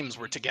 All the beams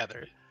were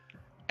together,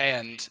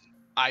 and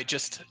I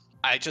just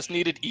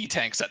needed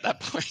E-tanks at that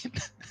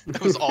point.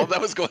 That was all that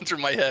was going through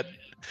my head.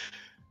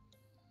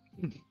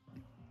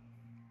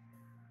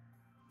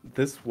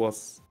 This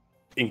was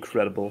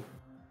incredible,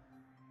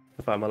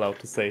 if I'm allowed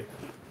to say,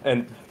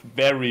 and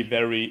very,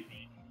 very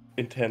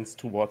intense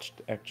to watch,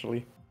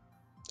 actually.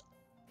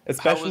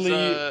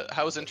 Especially,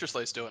 how was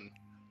Interslice doing?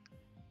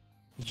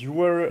 you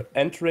were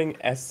entering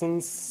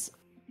Essence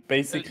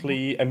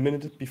basically a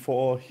minute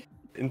before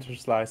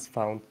Interslice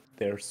found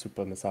their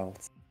super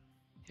missiles.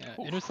 Yeah,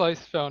 Interslice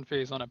found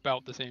phase on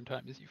about the same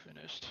time as you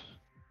finished.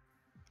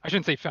 I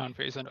shouldn't say found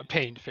phase on,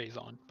 obtained phase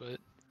on, but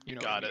you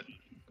know. Got it.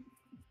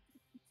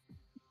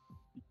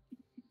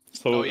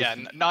 So Oh yeah,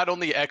 not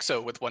only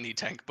EXO with one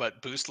E-tank,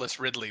 but boostless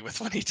Ridley with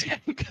one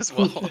E-tank as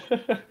well.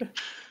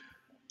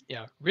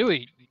 Yeah,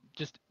 really,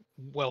 just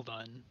well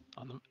done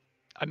on the.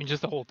 I mean,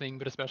 just the whole thing,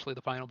 but especially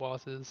the final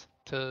bosses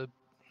to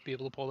be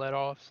able to pull that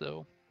off.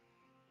 So.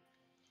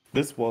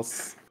 This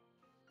was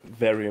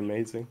very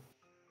amazing.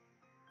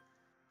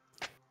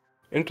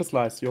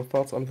 Interslice, your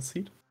thoughts on the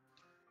seed?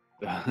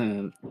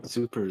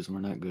 Supers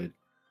were not good.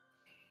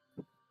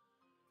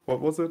 What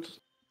was it?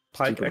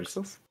 Pike Supers.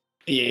 Access?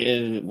 Yeah,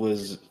 it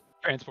was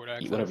Transport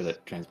access. whatever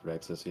that transport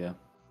access. Yeah.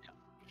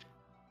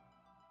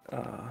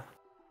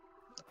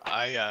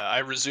 I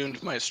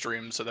resumed my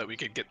stream so that we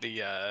could get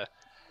the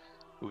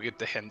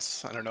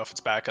hints. I don't know if it's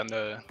back on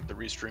the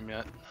restream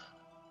yet.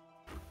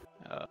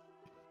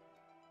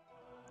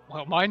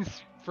 Well,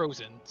 mine's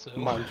frozen, so.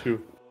 Mine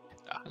too.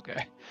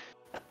 Okay.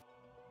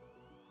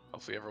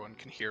 Hopefully everyone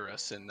can hear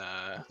us in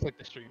Looks like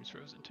the stream's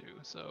frozen too,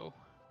 so.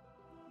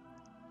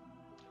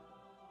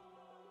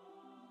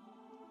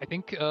 I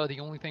think the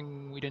only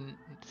thing we didn't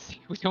see,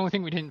 the only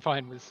thing we didn't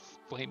find was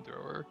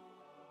flamethrower.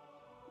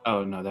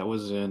 Oh no, that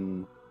was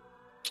in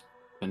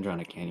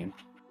Vendrona Canyon.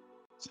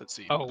 so let's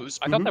see. Oh, Boost,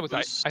 I thought that was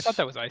boost. I thought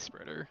that was ice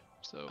spreader.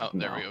 So. Oh,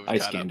 there No, we go. I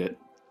We've got scanned it.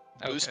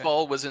 Boost Okay.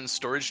 ball was in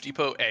storage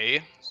depot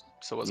A,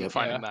 so wasn't Yep.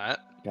 finding that.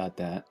 Got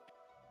that.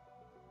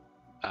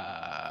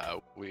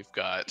 We've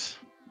got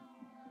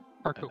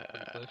Cargo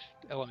forklift,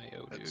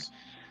 LMAO, dude. that's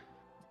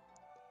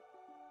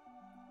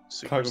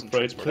Cargo supers and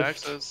freight transport lift.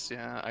 access.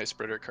 Yeah, ice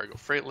spreader, cargo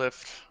freight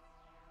lift,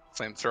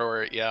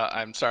 flamethrower. Yeah,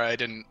 I'm sorry I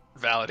didn't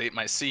validate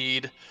my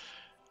seed.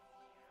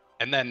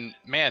 And then,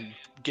 man,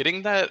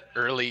 getting that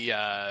early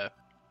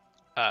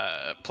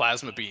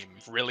plasma beam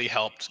really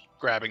helped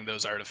grabbing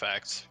those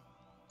artifacts,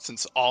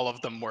 since all of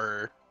them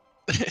were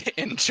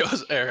in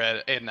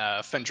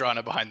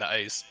Fendrana behind the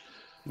ice.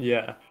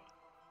 Yeah.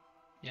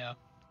 Yeah.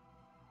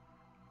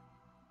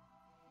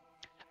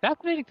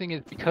 Fascinating thing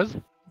is because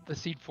the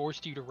seed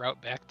forced you to route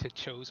back to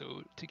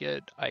Chozo to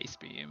get Ice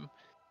Beam,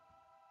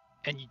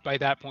 and by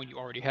that point you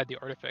already had the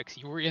artifacts,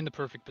 you were in the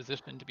perfect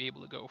position to be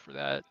able to go for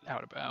that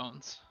out of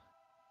bounds.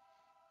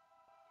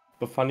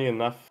 But funny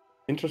enough,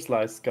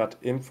 Interslice got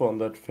info on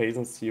that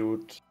phasing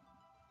suit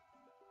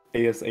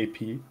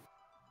ASAP.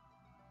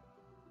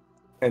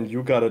 And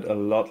you got it a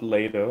lot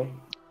later.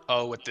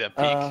 Oh, with the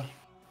peak.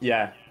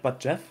 Yeah, but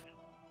Jeff,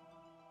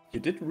 you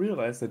did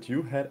realize that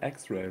you had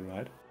X-ray,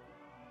 right?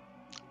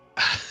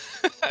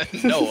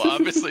 No,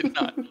 obviously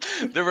not.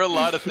 There were a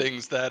lot of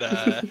things that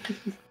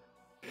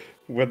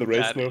Where the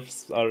race that-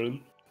 nerfs are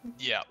in.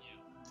 yeah,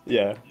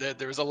 Yeah.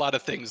 there was a lot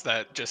of things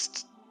that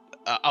just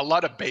a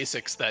lot of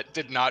basics that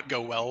did not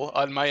go well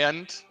on my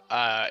end.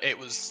 It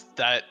was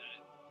that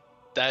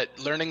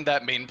learning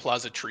that main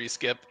plaza tree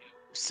skip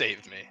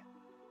saved me.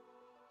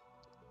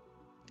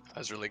 I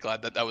was really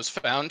glad that was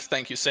found.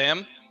 Thank you,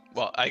 Sam.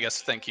 Well, I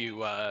guess thank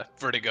you,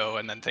 Vertigo,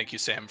 and then thank you,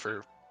 Sam,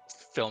 for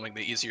filming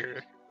the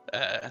easier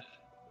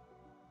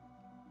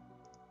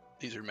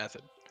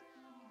method.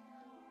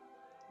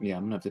 Yeah,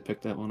 I'm gonna have to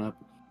pick that one up.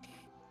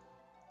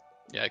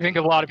 Yeah, I think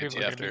a lot of I'll get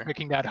people to are you going to be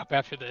picking that up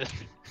after this.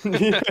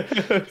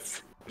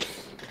 Yes.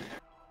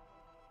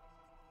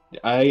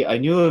 I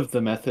knew of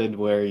the method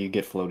where you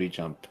get floaty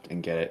jumped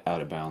and get it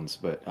out of bounds,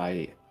 but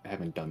I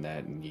haven't done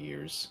that in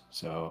years,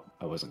 so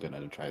I wasn't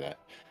gonna try that.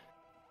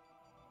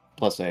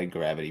 Plus, I had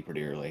gravity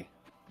pretty early.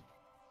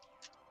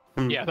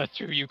 Yeah, that's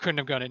true. You couldn't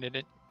have gone in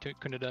it.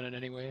 Couldn't have done it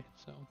anyway.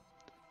 So.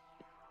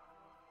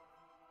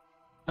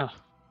 Oh,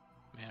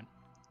 man.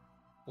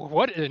 Well,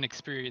 what an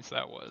experience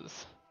that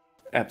was.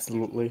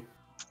 Absolutely.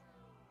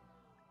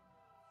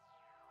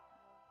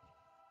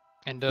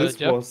 And This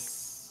Jeff,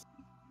 was...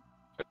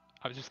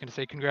 I was just going to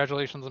say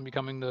congratulations on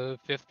becoming the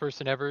 5th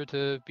person ever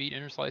to beat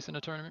Interslice in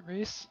a tournament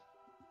race.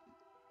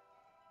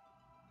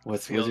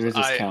 Where's Feels-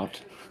 this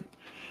count?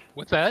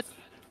 What's that?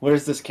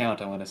 Where's this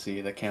count? I want to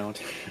see the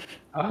count.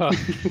 I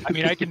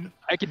mean, I can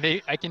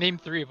name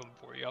 3 of them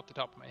for you off the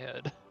top of my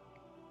head.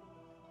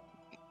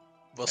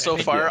 Well, I so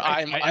think- far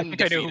I I'm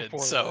think I know who undefeated, 4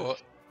 so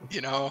was.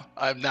 you know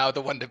I'm now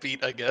the one to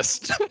beat, I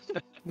guess.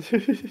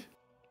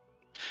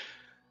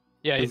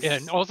 Yeah, This-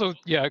 and also,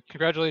 yeah,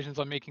 congratulations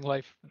on making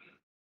life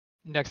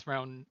next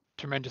round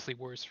tremendously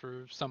worse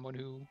for someone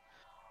who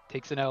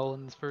takes an L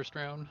in this first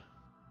round.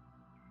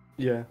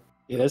 Yeah.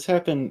 Yeah, this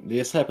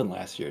happened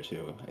last year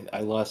too. I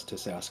lost to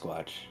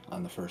Sasquatch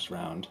on the first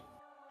round.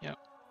 Yep.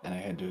 And I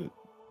had to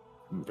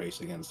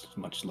race against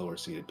much lower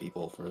seeded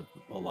people for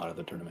a lot of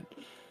the tournament.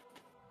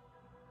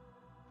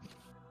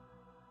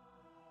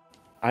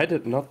 I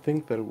did not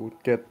think that it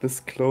would get this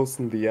close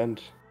in the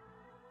end.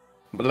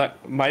 But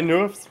like, my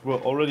nerves were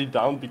already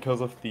down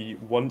because of the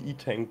 1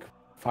 E-Tank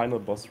final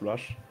boss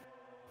rush.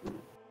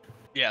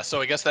 Yeah,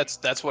 so I guess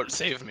that's what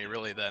saved me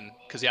really then,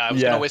 because yeah, I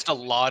was Yeah. gonna waste a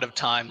lot of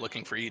time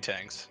looking for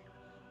E-tanks.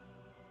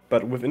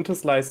 But with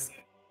Interslice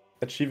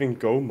achieving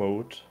go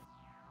mode,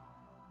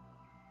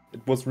 it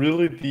was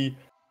really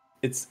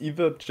it's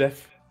either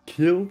Jeff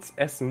kills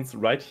Essence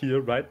right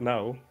here, right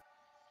now,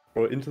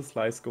 or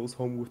Interslice goes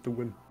home with the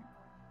win.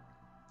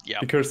 Yeah,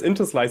 Because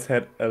Interslice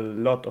had a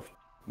lot of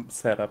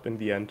setup in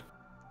the end.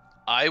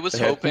 I was They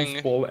had hoping.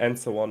 boost ball and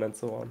so on and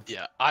so on.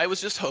 Yeah, I was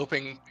just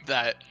hoping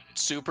that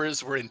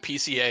supers were in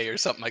PCA or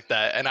something like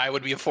that, and I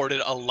would be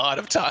afforded a lot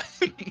of time.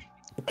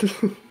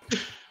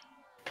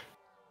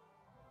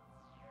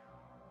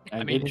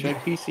 I mean- did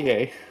check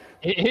PCA.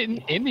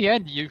 In the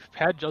end, you've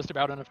had just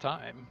about enough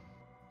time,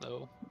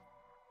 so.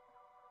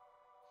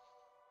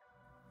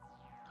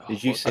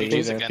 Did you Well, save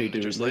GG's after you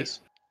did Mr. Ridley? Slice.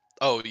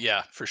 Oh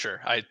yeah, for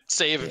sure. I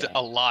saved Yeah.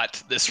 a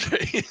lot this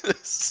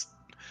race.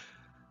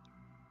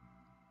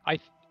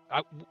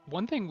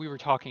 One thing we were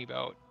talking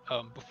about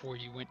before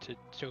you went to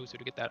Chozo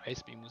to get that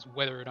ice beam was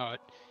whether or not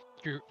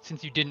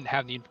since you didn't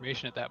have the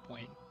information at that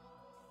point,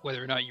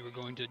 whether or not you were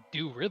going to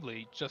do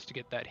Ridley just to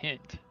get that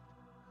hint.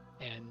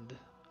 And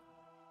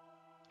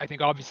I think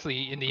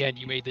obviously in the end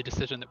you made the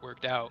decision that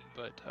worked out,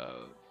 but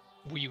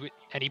were you at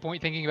any point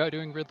thinking about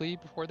doing Ridley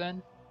before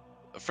then?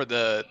 For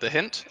the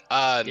hint?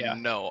 Yeah.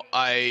 No.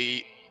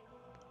 I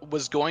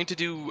was going to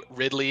do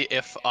Ridley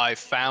if I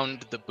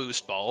found the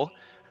boost ball,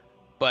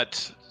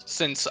 but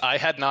since I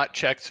had not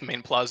checked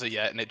Main Plaza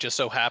yet, and it just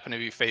so happened to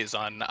be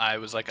Phazon, I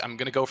was like, I'm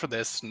gonna go for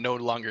this. No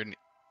longer.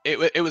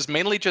 It was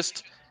mainly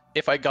just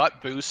if I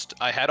got boost,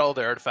 I had all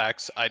the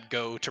artifacts, I'd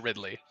go to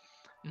Ridley.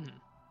 Mhm.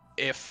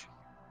 If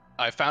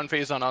I found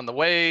Phazon on the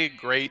way,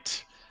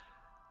 great.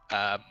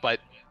 But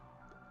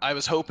I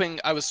was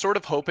sort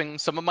of hoping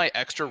some of my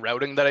extra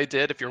routing that I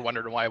did, if you're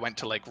wondering why I went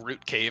to like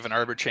Root Cave and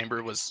Arbor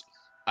Chamber,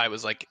 I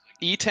was like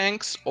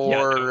E-tanks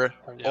Yeah.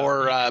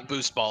 No. Yeah.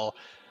 boost ball.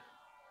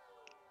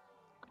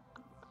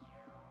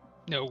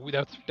 No,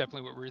 that's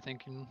definitely what we were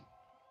thinking.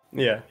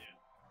 Yeah,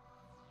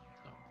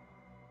 So.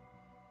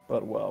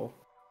 but wow,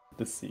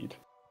 the seed.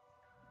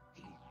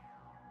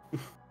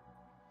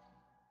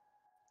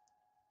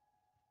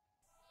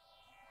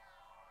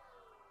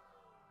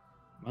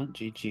 Well,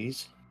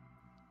 GG's.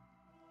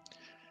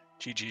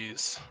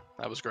 GG's.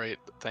 That was great.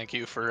 Thank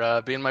you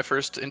for being my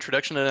first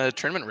introduction to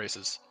tournament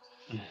races.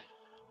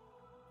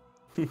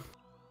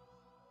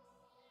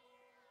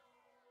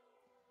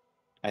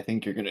 I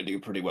think you're gonna do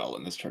pretty well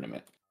in this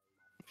tournament,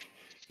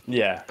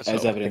 Yeah, Let's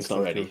as hope. evidenced so,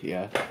 already. too.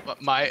 Yeah.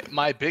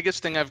 My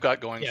biggest thing I've got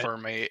going Yeah. for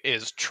me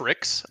is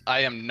tricks. I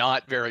am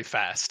not very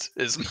fast,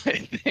 is my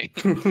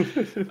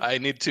thing. I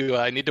need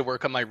to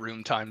work on my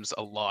room times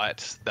a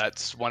lot.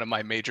 That's one of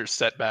my major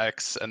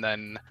setbacks. And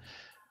then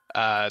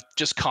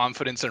just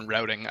confidence in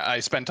routing. I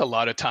spent a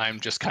lot of time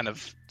just kind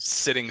of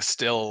sitting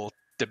still,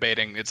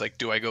 debating. It's like,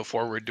 do I go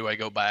forward? Do I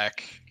go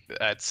back?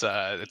 That's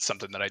it's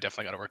something that I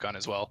definitely got to work on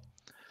as well.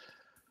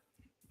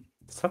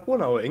 Sub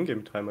 1 hour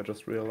in-game time, I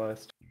just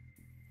realized.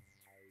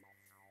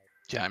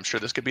 Yeah, I'm sure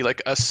this could be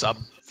like a sub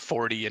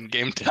 40 in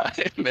game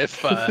time if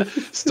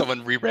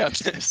someone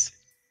reroutes this.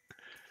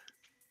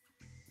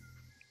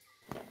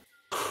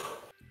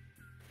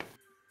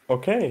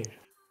 Okay.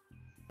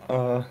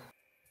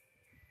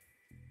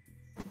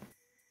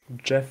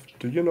 Jeff,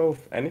 do you know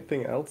if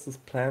anything else is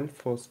planned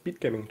for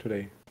Speedgaming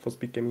today? For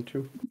Speedgaming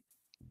 2?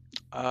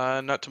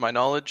 Not to my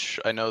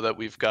knowledge. I know that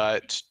we've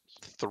got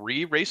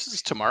 3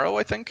 races tomorrow,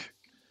 I think,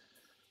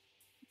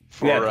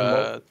 for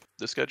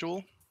the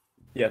schedule.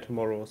 Yeah,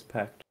 tomorrow is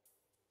packed.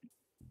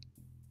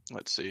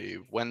 Let's see,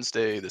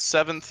 Wednesday the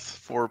 7th,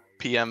 4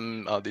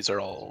 p.m. These are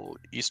all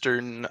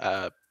Eastern.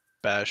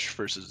 Bash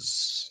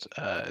versus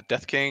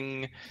Death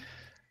King.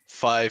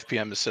 5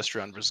 p.m. is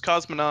Sistron versus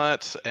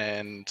Cosmonaut,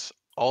 and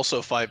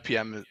also 5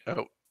 p.m.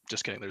 Oh,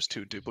 just kidding. There's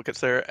 2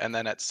 duplicates there, and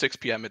then at 6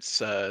 p.m. it's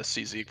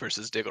CZ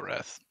versus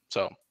Dagorath.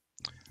 So,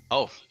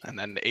 and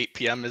then 8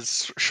 p.m.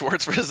 is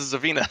Schwartz versus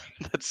Avina.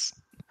 That's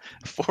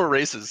 4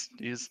 races.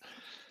 Jeez.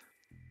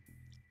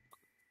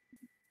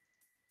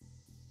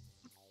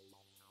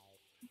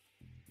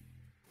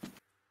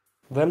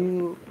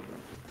 Then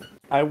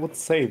I would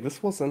say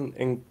this was an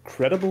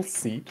incredible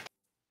seed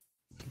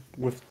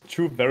with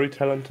 2 very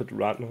talented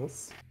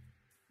runners.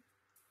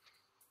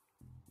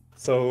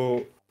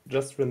 So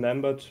just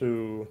remember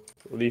to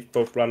leave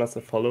both runners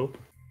a follow.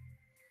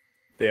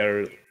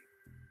 Their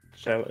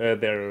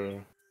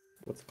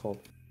what's it called?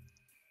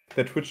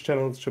 Their Twitch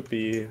channels should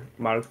be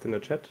marked in the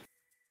chat.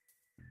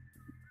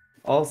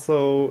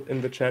 Also in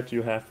the chat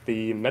you have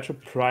the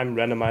Metroid Prime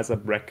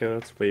Randomizer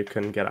brackets where you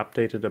can get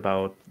updated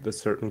about the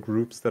certain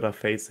groups that are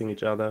facing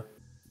each other.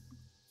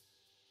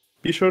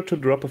 Be sure to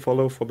drop a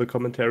follow for the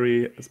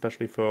commentary,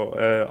 especially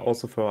for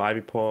also for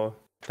IvyPaw.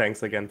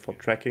 Thanks again for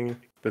tracking.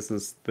 This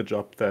is the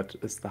job that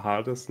is the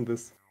hardest in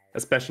this,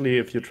 especially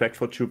if you track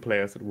for 2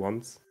 players at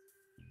once.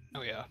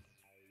 Oh yeah.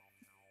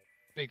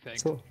 Big thing.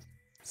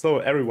 So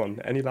everyone,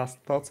 any last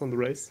thoughts on the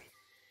race?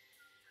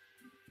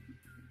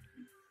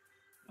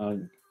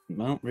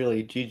 Well,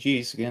 really,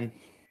 GG's again.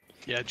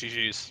 Yeah,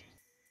 GG's.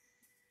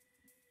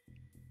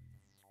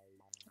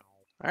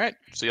 All right,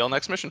 see y'all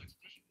next mission.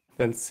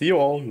 Then see you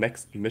all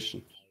next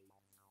mission.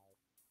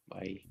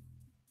 Bye.